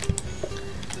plate yet.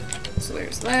 So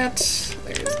there's that,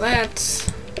 there's that,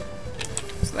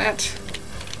 there's that.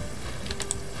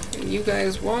 And you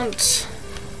guys want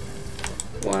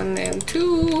 1 and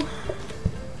 2.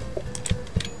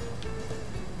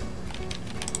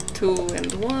 2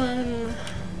 and 1.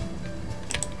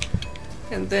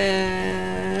 And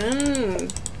then...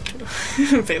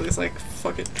 Bailey's like,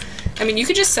 fuck it. I mean, you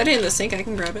could just set it in the sink, I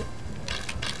can grab it.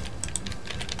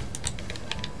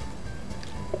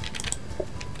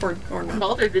 Or not.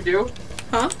 Nothing to do.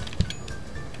 Huh?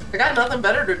 I got nothing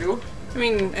better to do. I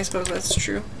mean, I suppose that's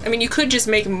true. I mean, you could just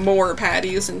make more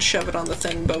patties and shove it on the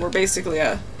thing, but we're basically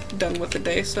done with the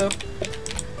day, so...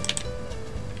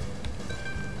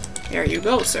 There you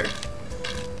go, sir.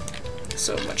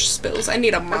 So much spills. I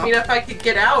need a mop. I mean, if I could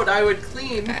get out, I would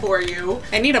clean for you.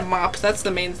 I need a mop, that's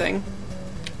the main thing.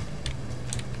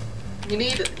 You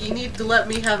need to let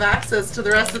me have access to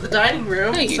the rest of the dining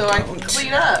room so I can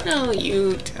clean up. No,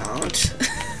 you don't.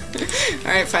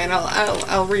 Alright, fine,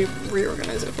 I'll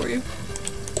reorganize it for you.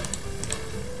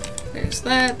 There's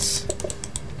that.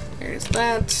 There's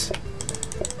that.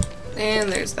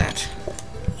 And there's that.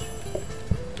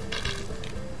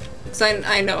 Because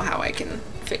I know how I can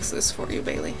fix this for you,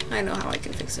 Bailey. I know how I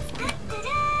can fix it for you.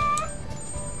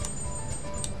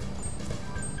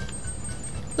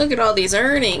 Look at all these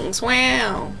earnings.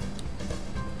 Wow.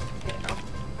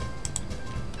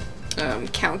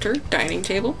 Counter, dining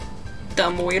table,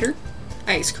 dumbwaiter,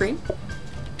 ice cream.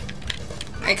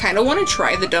 I kind of want to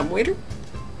try the dumbwaiter.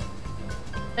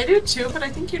 I do too, but I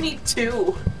think you need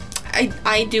 2.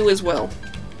 I do as well.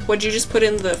 What'd you just put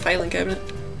in the filing cabinet?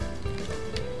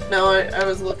 No, I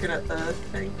was looking at the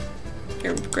thing.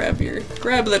 Here,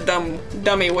 grab the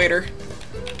dummy waiter.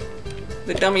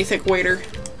 The dummy thick waiter.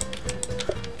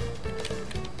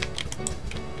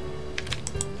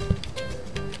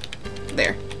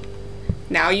 There.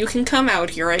 Now you can come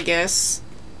out here, I guess.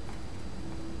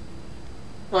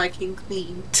 So I can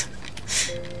clean.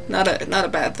 Not a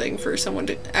bad thing for someone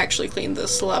to actually clean the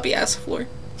sloppy ass floor.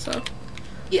 So.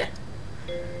 Yeah.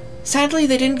 Sadly,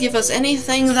 they didn't give us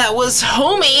anything that was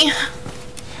homey.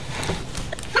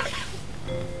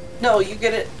 No, you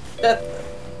get it at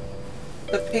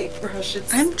the paintbrush.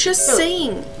 I'm just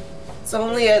saying. It's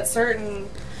only at certain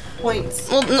points.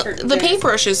 Well, no, the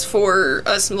paintbrush is for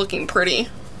us looking pretty.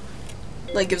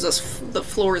 Like, gives us the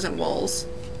floors and walls.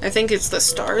 I think it's the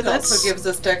star It that's... also gives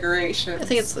us decoration. I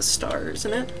think it's the star,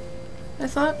 isn't it? I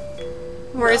thought?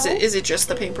 Or No. is it just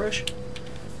the paintbrush?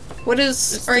 What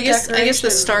is... It's or I the guess the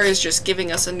decoration. star is just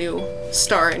giving us a new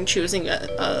star and choosing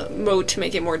a mode to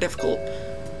make it more difficult.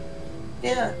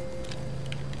 Yeah.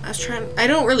 I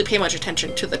don't really pay much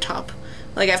attention to the top.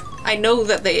 Like, I know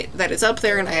that it's up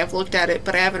there and I have looked at it,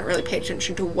 but I haven't really paid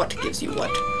attention to what gives you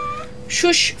what.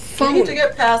 Shush, phone! We need to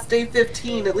get past day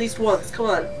 15 at least once, come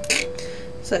on.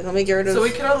 So let me get rid of... So we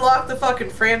can unlock the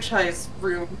fucking franchise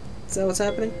room. Is that what's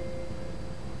happening?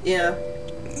 Yeah.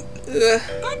 Ugh.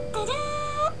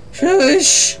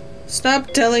 Shush!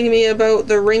 Stop telling me about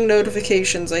the ring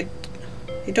notifications. I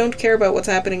don't care about what's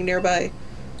happening nearby.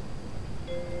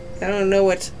 I don't know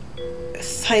what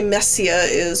Thymesia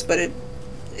is, but it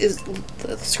is...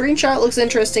 The screenshot looks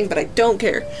interesting, but I don't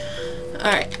care.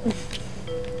 Alright.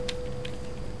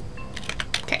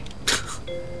 Okay.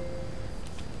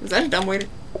 Is that a dumbwaiter?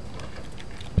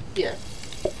 Yeah.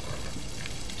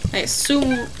 I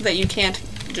assume that you can't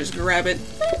just grab it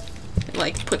and,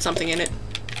 like, put something in it.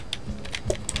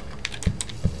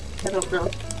 I don't know.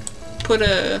 Put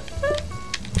a...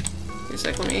 Wait a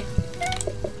sec, let me...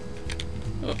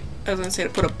 Oh, I was gonna say to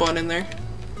put a bun in there.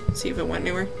 See if it went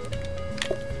anywhere.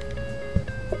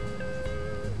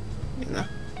 No.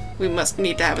 We must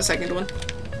need to have a second one.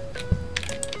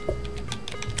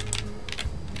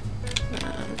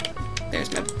 There's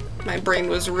my brain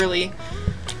was really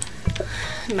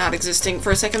not existing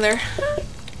for a second there.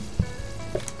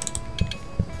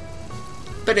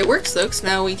 But it works though, because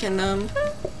now we can,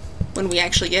 when we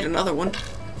actually get another one.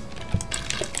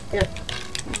 Yeah.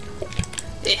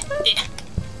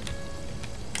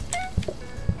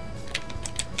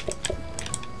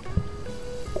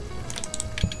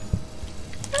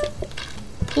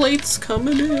 Plates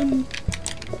coming in.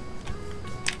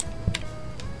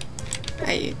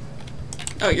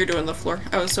 Oh, you're doing the floor.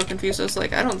 I was so confused. I was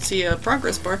like, I don't see a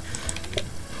progress bar.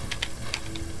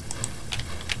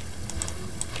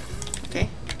 Okay.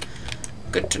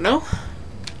 Good to know.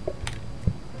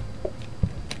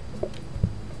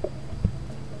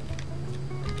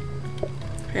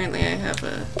 Apparently I have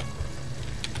a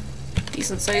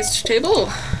decent sized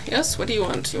table. Yes, what do you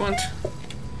want? You want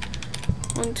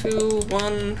 1, 2,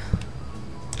 1.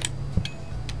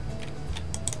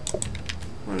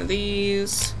 One of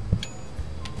these.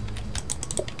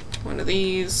 One of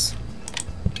these.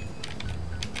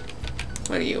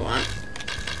 What do you want?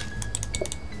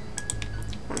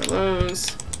 One of those.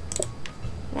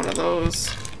 One of those.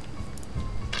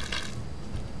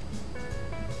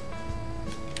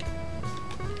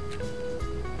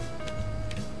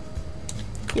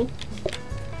 Cool.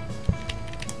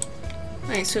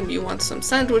 I assume you want some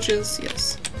sandwiches.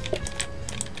 Yes.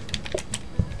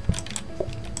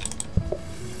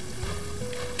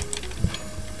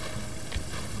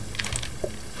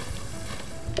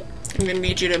 I'm gonna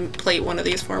need you to plate one of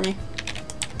these for me.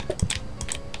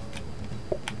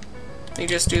 You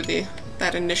just do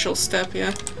that initial step,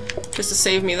 yeah? Just to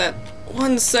save me that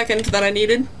 1 second that I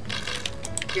needed.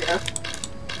 Yeah.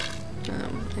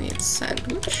 I need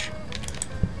sandwich.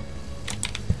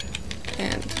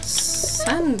 And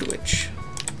sandwich.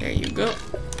 There you go.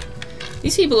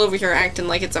 These people over here acting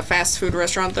like it's a fast food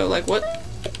restaurant though, like what?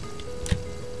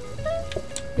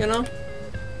 You know?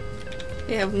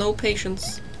 They have no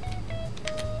patience.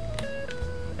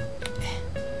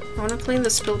 I want to clean the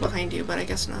spill behind you, but I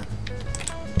guess not.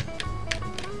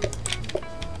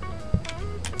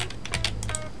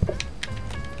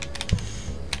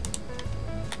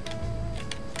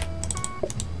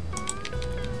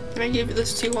 Can I give you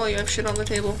this too while you have shit on the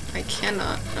table? I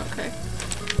cannot. Okay.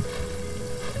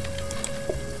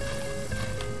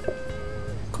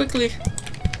 Quickly.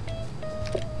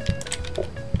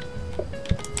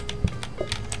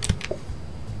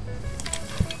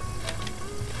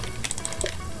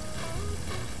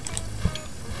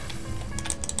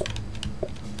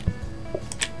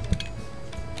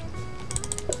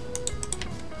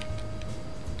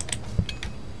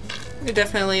 It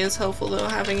definitely is helpful though,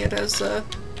 having it as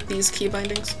these key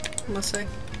bindings, I must say.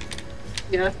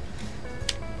 Yeah.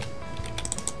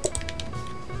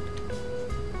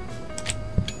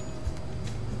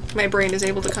 My brain is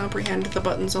able to comprehend the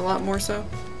buttons a lot more so.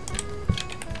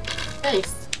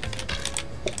 Nice.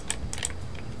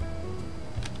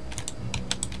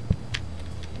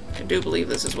 I do believe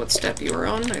this is what step you are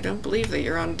on. I don't believe that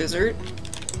you're on dessert.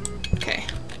 Okay.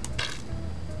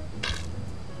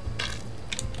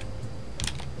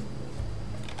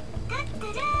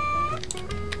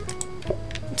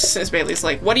 Says Bailey's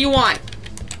like, what do you want?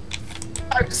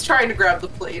 I'm just trying to grab the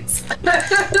plates.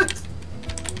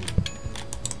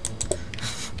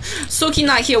 Suki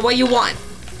not here, what you want?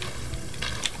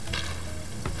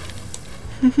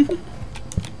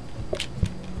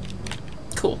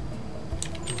 Cool.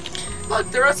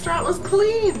 Look, the restaurant was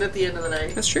clean at the end of the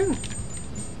night. That's true.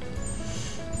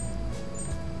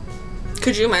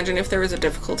 Could you imagine if there was a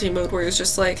difficulty mode where it was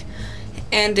just like,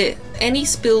 and any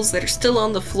spills that are still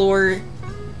on the floor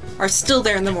are still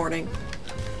there in the morning?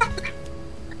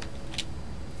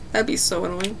 That'd be so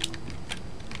annoying.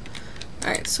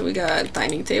 Alright, so we got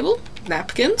dining table,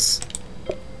 napkins,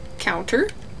 counter,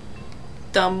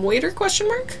 dumb waiter, question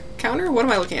mark? Counter? What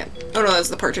am I looking at? Oh no, that's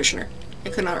the partitioner. I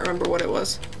could not remember what it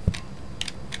was.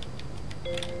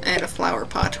 And a flower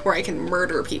pot where I can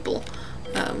murder people.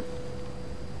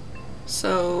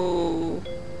 So...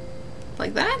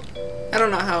 like that? I don't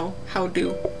know how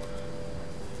do.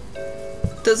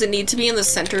 Does it need to be in the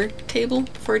center table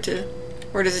for it to...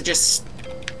 or does it just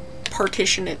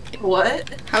partition it?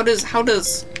 What? How does...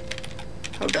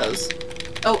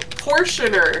 Oh,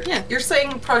 portioner. Yeah. You're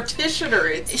saying partitioner.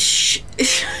 It's Shh.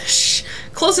 Shh.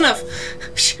 Close enough.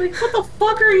 Shh. like, what the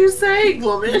fuck are you saying,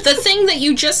 woman? The thing that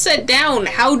you just set down,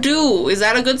 how do? Is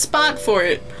that a good spot for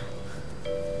it?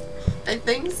 I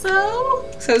think so.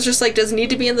 So it's just like, does it need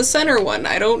to be in the center one?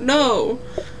 I don't know.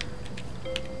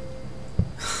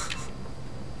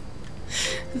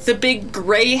 The big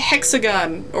gray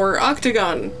hexagon or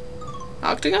octagon.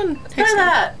 Octagon? Try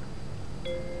that.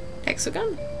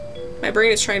 Hexagon? My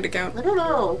brain is trying to count. I don't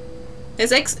know.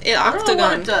 It's octagon. I don't know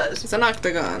what it does. It's an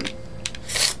octagon.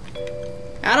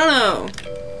 I don't know.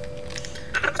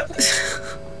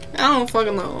 I don't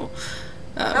fucking know.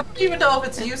 I don't even know if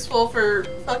it's useful for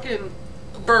fucking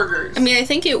burgers. I mean, I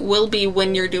think it will be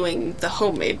when you're doing the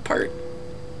homemade part.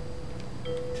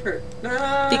 Sure.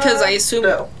 Because I assume...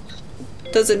 No.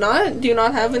 Does it not? Do you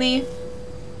not have any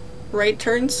right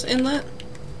turns in that?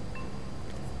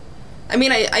 I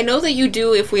mean, I know that you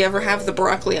do if we ever have the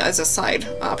broccoli as a side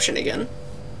option again.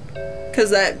 Because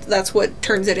that's what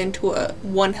turns it into a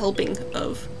one helping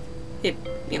of it,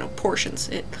 you know, portions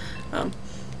it.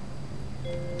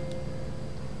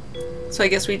 So I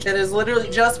guess we... It is literally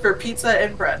just for pizza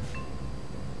and bread.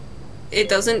 It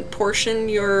doesn't portion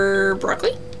your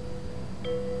broccoli?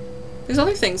 There's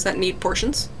other things that need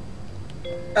portions.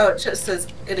 Oh, it just says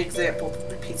an example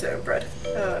for pizza and bread.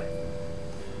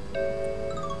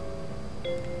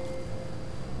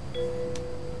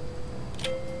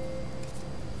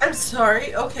 I'm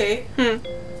sorry, okay.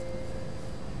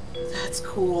 That's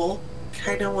cool.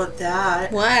 Kinda want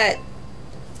that. What?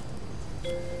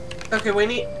 Okay, we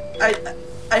need...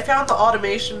 I found the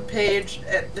automation page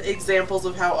at the examples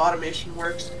of how automation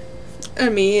works. I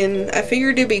mean, I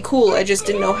figured it'd be cool, I just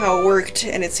didn't know how it worked,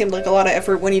 and it seemed like a lot of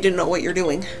effort when you didn't know what you're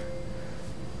doing.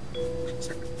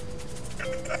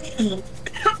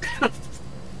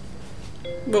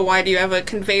 But why do you have a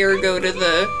conveyor go to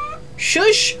the...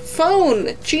 Shush!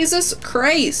 Phone! Jesus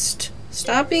Christ!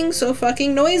 Stop being so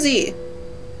fucking noisy!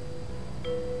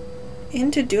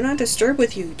 Into Do Not Disturb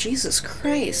with you. Jesus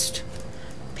Christ.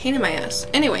 Pain in my ass.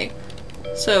 Anyway.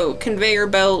 So, conveyor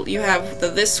belt, you have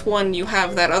this one, you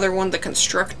have that other one, the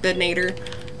constructinator,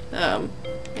 and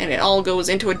it all goes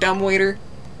into a dumbwaiter.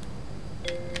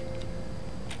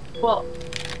 Well,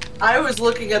 I was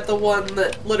looking at the one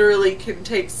that literally can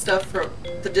take stuff from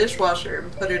the dishwasher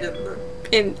and put it in the...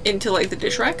 Into, like, the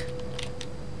dish rack?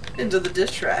 Into the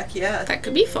dish rack, yeah. That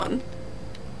could be fun.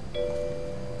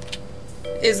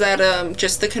 Is that,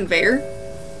 just the conveyor?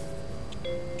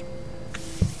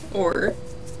 Or...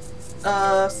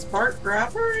 smart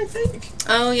grabber, I think?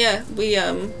 Oh yeah,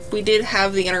 we did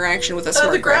have the interaction with a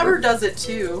smart the grabber. does it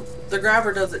too. The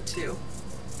grabber does it too.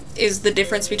 Is the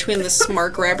difference between the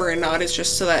smart grabber and not is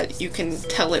just so that you can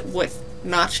tell it what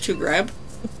not to grab?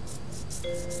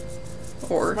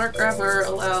 Or... Smart grabber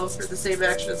allows for the same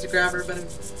action as the grabber, but in an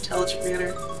intelligent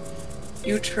manner.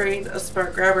 You train a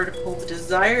smart grabber to pull the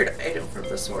desired item from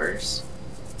the source.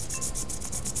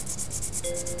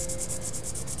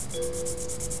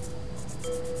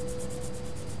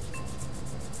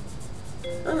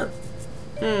 Huh.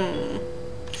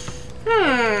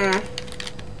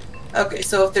 Okay,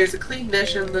 so if there's a clean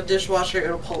dish in the dishwasher,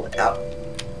 it'll pull it out.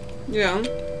 Yeah.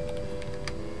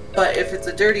 But if it's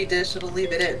a dirty dish, it'll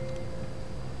leave it in.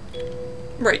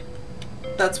 Right.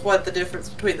 That's what the difference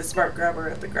between the smart grabber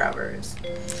and the grabber is.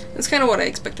 That's kind of what I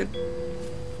expected.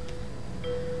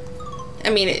 I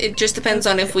mean, it just depends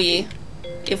on if we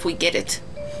get it.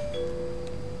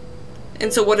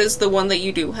 And so what is the one that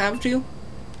you do have to?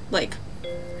 Like,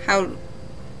 how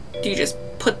do you just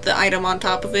put the item on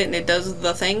top of it and it does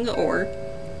the thing, or?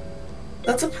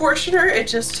 That's a portioner. It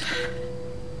just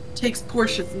takes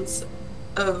portions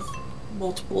of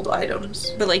multiple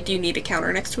items. But like, do you need a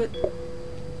counter next to it?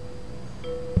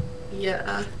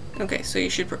 Yeah. Okay, so you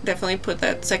should definitely put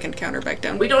that second counter back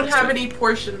down. We don't have any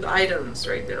portioned items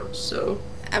right now, so...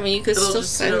 I mean, you could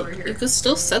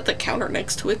still set the counter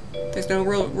next to it. There's no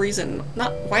real reason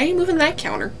not. Why are you moving that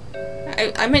counter?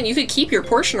 I meant you could keep your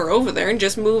portioner over there and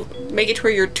just make it to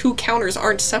where your two counters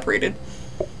aren't separated.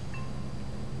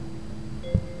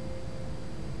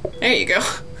 There you go.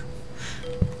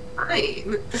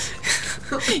 Fine.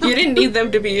 You didn't need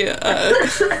them to be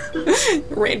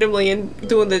randomly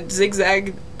doing the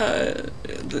zigzag,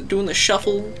 doing the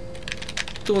shuffle,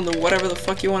 doing the whatever the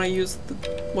fuck you want to use,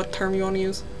 what term you want to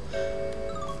use.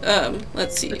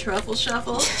 Let's see. The truffle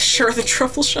shuffle? Sure, the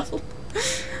truffle shuffle.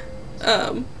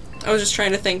 I was just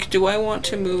trying to think, do I want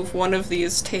to move one of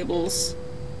these tables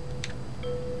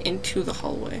into the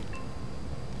hallway?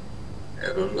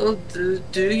 I don't know,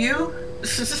 do you?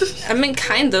 I mean,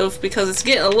 kind of, because it's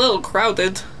getting a little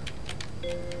crowded.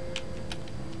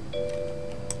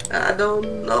 I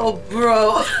don't know,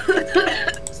 bro.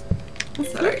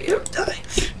 Sorry, I'm dying.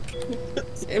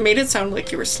 It made it sound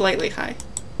like you were slightly high.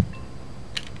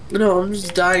 No, I'm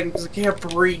just dying because I can't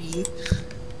breathe.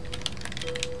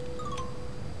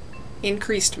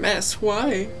 Increased mess?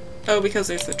 Why? Oh, because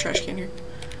there's the trash can here.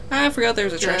 I forgot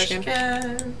there's a trash can.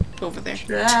 Over there.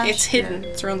 It's hidden.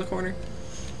 It's around the corner.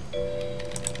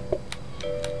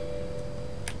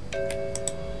 There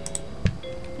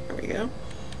we go.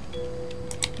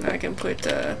 Now I can put,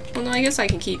 well, no, I guess I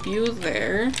can keep you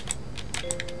there.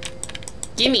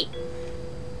 Gimme!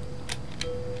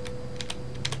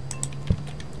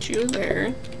 Put you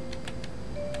there.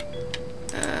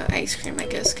 Ice cream, I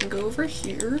guess, can go over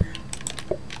here.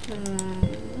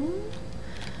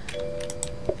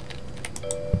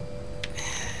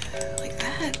 Like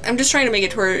that. I'm just trying to make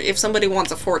it to where if somebody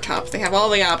wants a four-top, they have all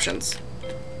the options.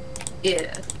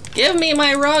 Yeah. Give me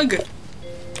my rug!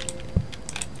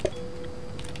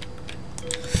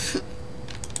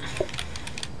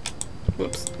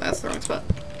 Whoops, that's the wrong spot.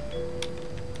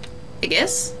 I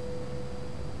guess?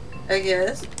 I'm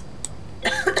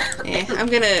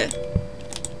gonna,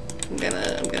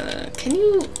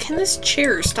 can this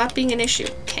chair stop being an issue?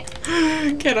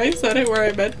 Can I set it where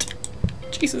I meant?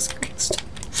 Jesus Christ.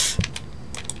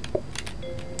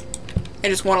 I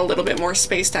just want a little bit more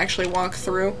space to actually walk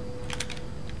through.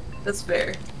 That's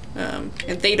fair. And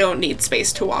they don't need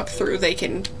space to walk through, they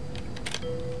can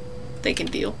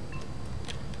deal.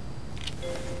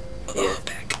 Yeah.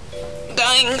 Back.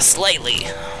 Dying slightly.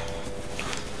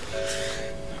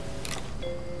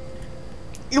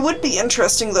 It would be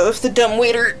interesting though if the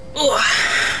dumbwaiter,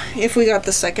 if we got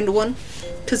the second one,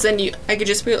 Because then I could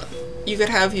just be, you could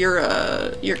have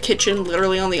your kitchen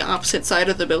literally on the opposite side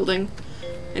of the building,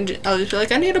 and I'll just be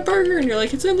like, I need a burger, and you're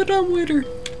like, it's in the dumbwaiter.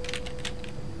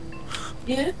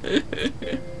 Yeah.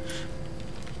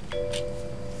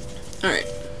 Alright.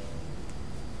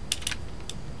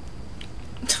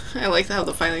 I like how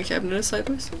the filing cabinet is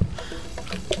sideways.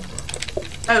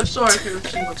 Oh, sorry, I couldn't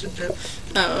see what it did.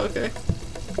 Oh, okay.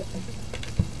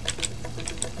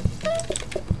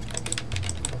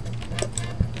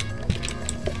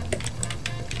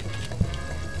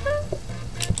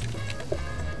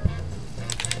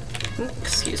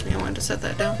 Excuse me, I wanted to set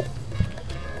that down.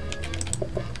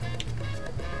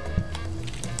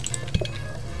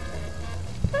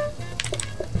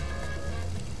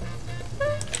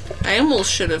 I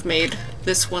almost should have made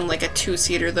this one like a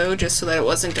two-seater though, just so that it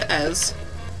wasn't as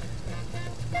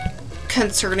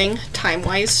concerning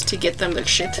time-wise to get them their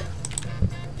shit.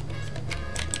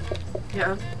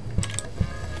 Yeah.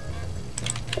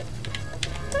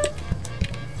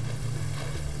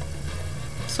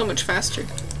 So much faster.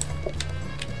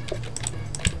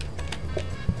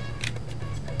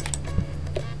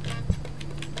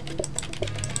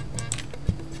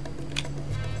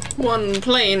 One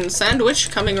plain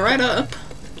sandwich coming right up.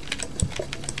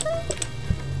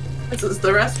 This is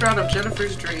the restaurant of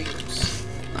Jennifer's dreams.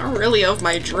 Not really of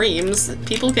my dreams.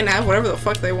 People can have whatever the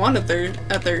fuck they want at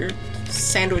their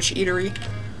sandwich eatery.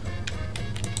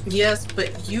 Yes,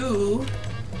 but you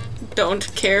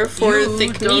Don't care for You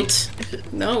thick don't- meat.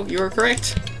 No, you are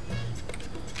correct.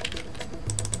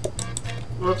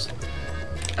 Whoops.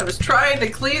 I was trying to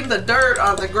clean the dirt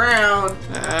on the ground.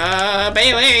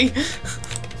 Bailey!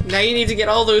 Now you need to get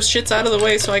all those shits out of the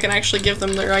way so I can actually give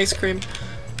them their ice cream.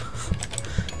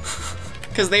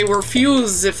 Because they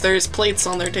refuse if there's plates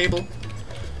on their table.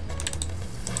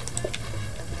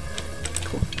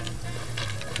 Cool.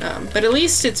 But at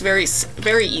least it's very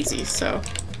easy, so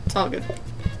it's all good.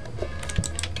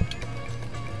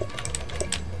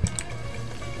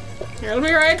 I'll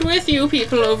be right with you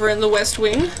people over in the West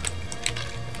Wing.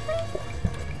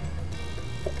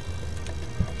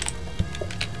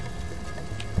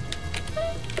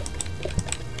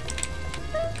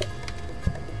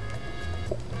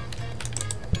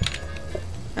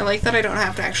 I like that I don't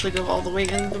have to actually go all the way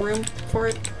in the room for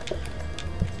it.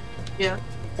 Yeah.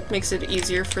 Makes it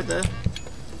easier for the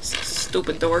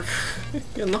stupid door,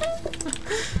 you know?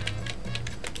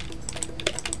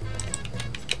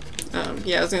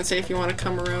 Yeah, I was gonna say if you want to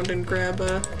come around and grab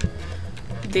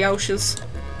the ouches.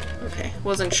 Okay,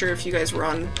 wasn't sure if you guys were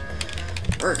on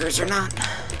burgers or not.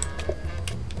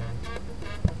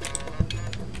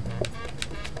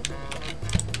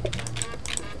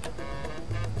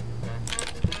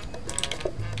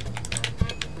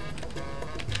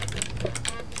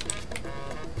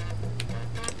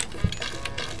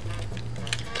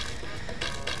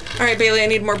 Alright, Bailey, I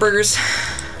need more burgers.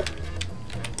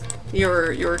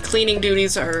 Your cleaning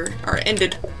duties are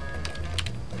ended.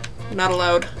 Not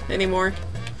allowed anymore.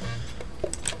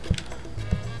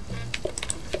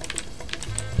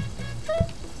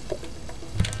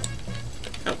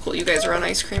 Oh, cool, you guys are on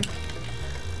ice cream.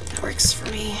 That works for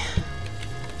me.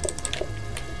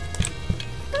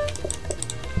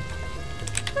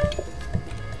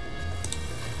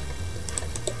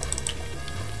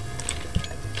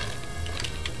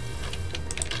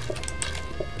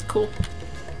 Cool.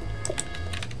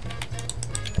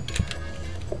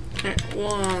 Alright,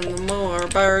 one more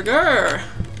burger.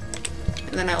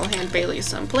 And then I will hand Bailey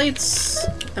some plates.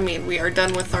 I mean, we are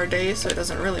done with our day, so it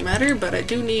doesn't really matter, but I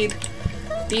do need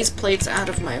these plates out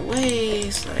of my way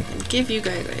so that I can give you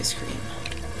guys ice cream.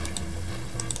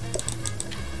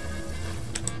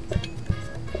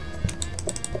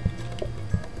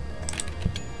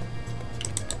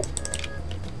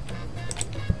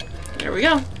 There we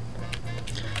go.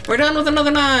 We're done with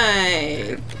another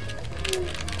night!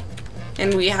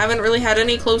 And we haven't really had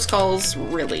any close calls,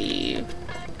 really.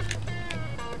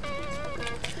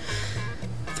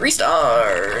 3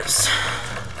 stars!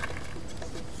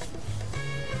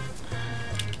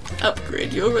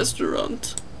 Upgrade your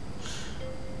restaurant.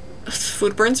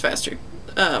 Food burns faster.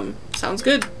 Sounds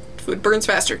good. Food burns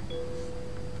faster.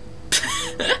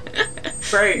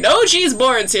 Right. No cheese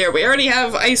boards here, we already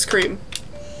have ice cream.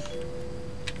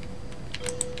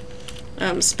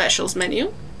 Specials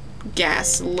menu.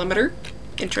 Gas limiter.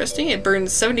 Interesting. It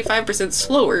burns 75%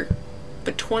 slower,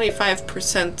 but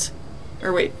 25%...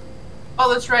 Or wait.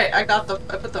 Oh, that's right. I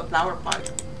put the flower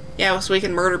pot. Yeah, so we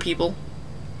can murder people.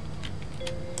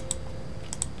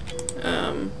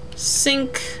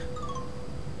 Sink.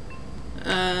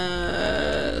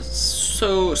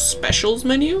 So specials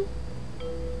menu?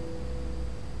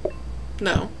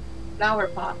 No. flower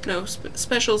pot. No,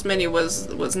 specials menu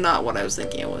was not what I was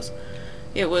thinking it was.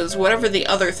 It was whatever the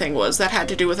other thing was that had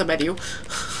to do with a menu.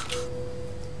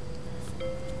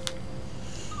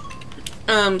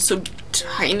 So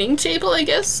dining table, I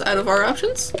guess, out of our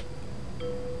options.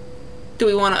 Do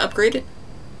we want to upgrade it?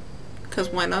 Because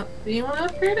why not? Do you want to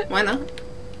upgrade it? Why not?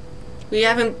 We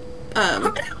haven't,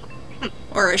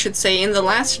 or I should say, in the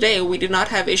last day, we did not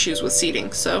have issues with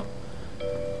seating, so.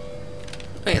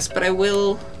 Oh, yes, but I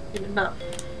will. You did not.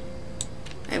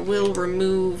 I will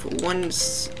remove one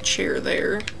chair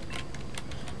there.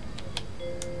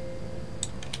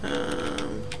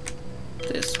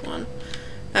 This one.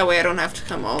 That way I don't have to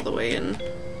come all the way in.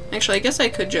 Actually, I guess I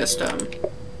could just,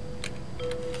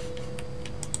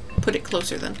 put it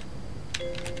closer then.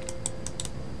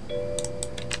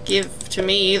 Give to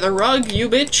me the rug, you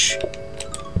bitch!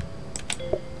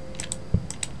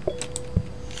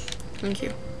 Thank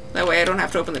you. That way I don't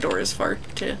have to open the door as far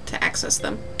to access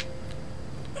them.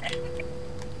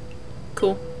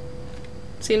 Cool.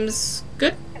 Seems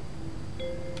good.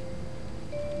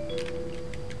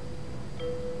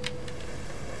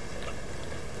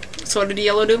 So what did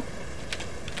Yellow do?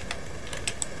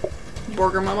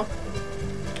 Burger Mama?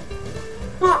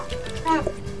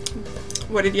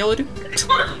 What did Yellow do?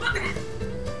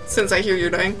 Since I hear you're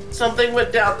dying. Something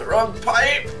went down the wrong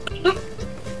pipe.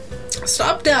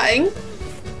 Stop dying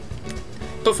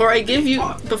before I give you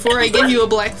a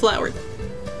black flower.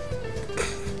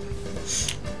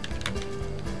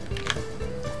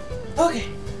 Okay.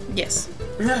 Yes.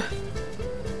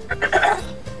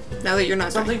 Now that you're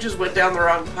not Something dying. just went down the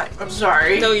wrong pipe. I'm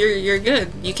sorry. No, you're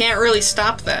good. You can't really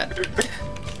stop that.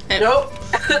 Nope.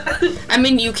 I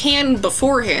mean, you can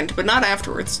beforehand, but not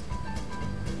afterwards.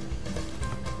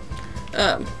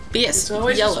 But yes, It's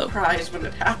always Yellow. a surprise when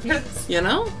it happens. You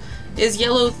know? Is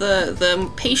Yellow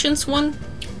the patience one?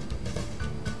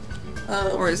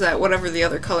 Or is that whatever the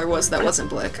other color was that wasn't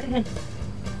black?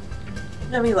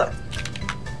 Let me look.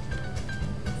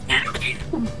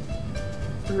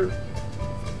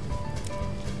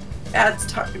 Ad's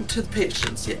talking to the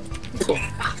patients, yeah. Cool.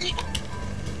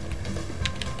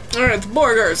 Alright, the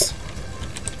burgers.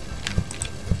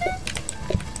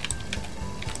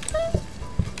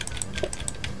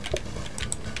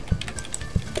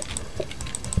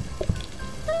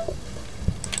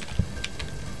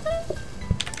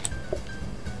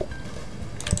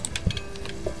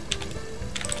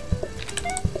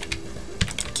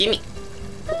 Gimme.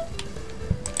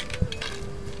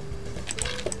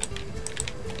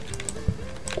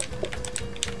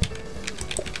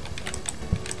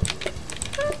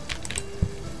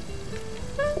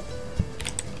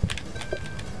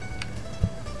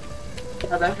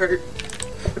 Oh, that hurt.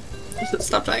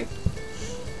 Stop dying.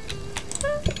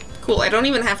 Cool, I don't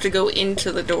even have to go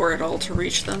into the door at all to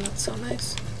reach them. That's so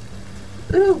nice.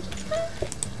 Ooh.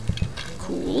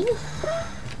 Cool.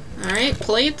 Alright,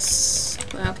 plates.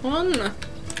 That one.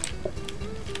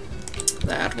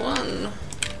 That one.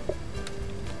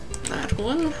 That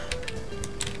one.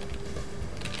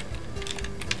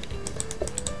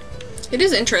 It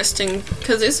is interesting,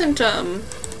 because isn't,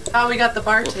 Oh, we got the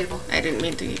bar table. I didn't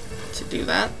mean to do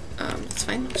that. It's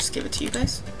fine, I'll just give it to you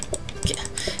guys.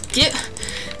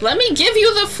 Let me give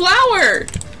you the flower!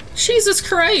 Jesus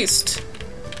Christ!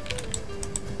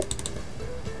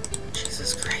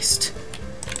 Jesus Christ.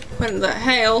 What in the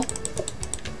hell?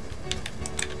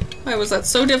 Why was that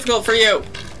so difficult for you?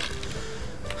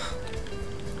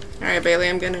 Alright, Bailey,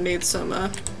 I'm gonna need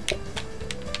some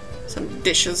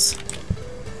dishes.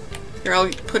 Here, I'll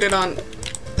put it on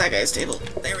that guy's table.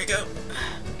 There we go.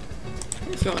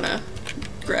 If you wanna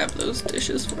grab those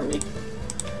dishes for me.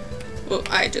 Oh,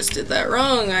 I just did that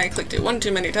wrong. I clicked it one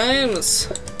too many times.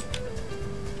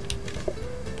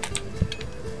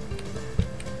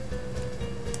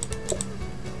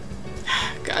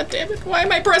 God damn it. Why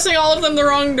am I pressing all of them the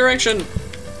wrong direction?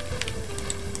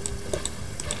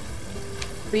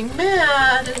 Be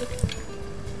mad.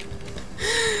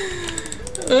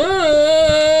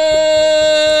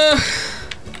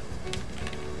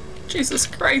 Jesus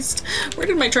Christ. Where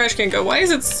did my trash can go? Why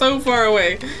is it so far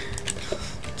away?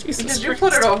 Jesus Because you Christ.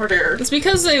 put it over there. It's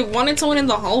because they wanted someone in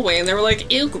the hallway and they were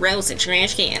like, ew, gross, a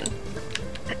trash can.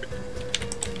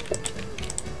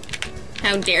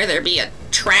 How dare there be a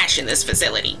trash in this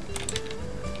facility?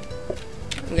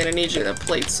 I'm gonna need you to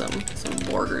plate some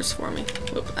burgers for me.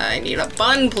 Oop, I need a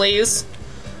bun, please.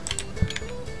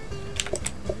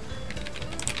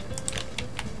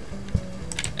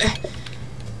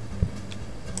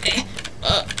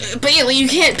 Bailey, you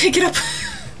can't pick it up.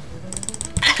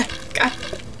 God.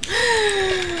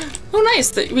 Oh,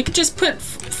 nice. We could just put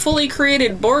fully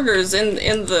created burgers in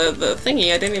the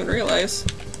thingy. I didn't even realize.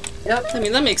 Yep. I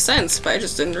mean, that makes sense, but I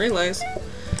just didn't realize.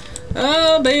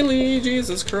 Oh, Bailey,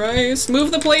 Jesus Christ.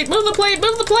 Move the plate, move the plate,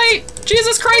 move the plate!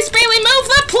 Jesus Christ, Bailey, move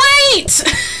the plate!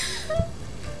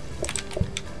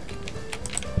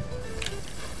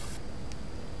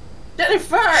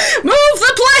 Jennifer! Move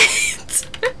the plate!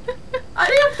 I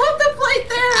didn't put the plate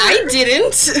there! I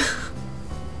didn't!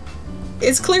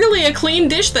 It's clearly a clean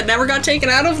dish that never got taken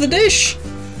out of the dish.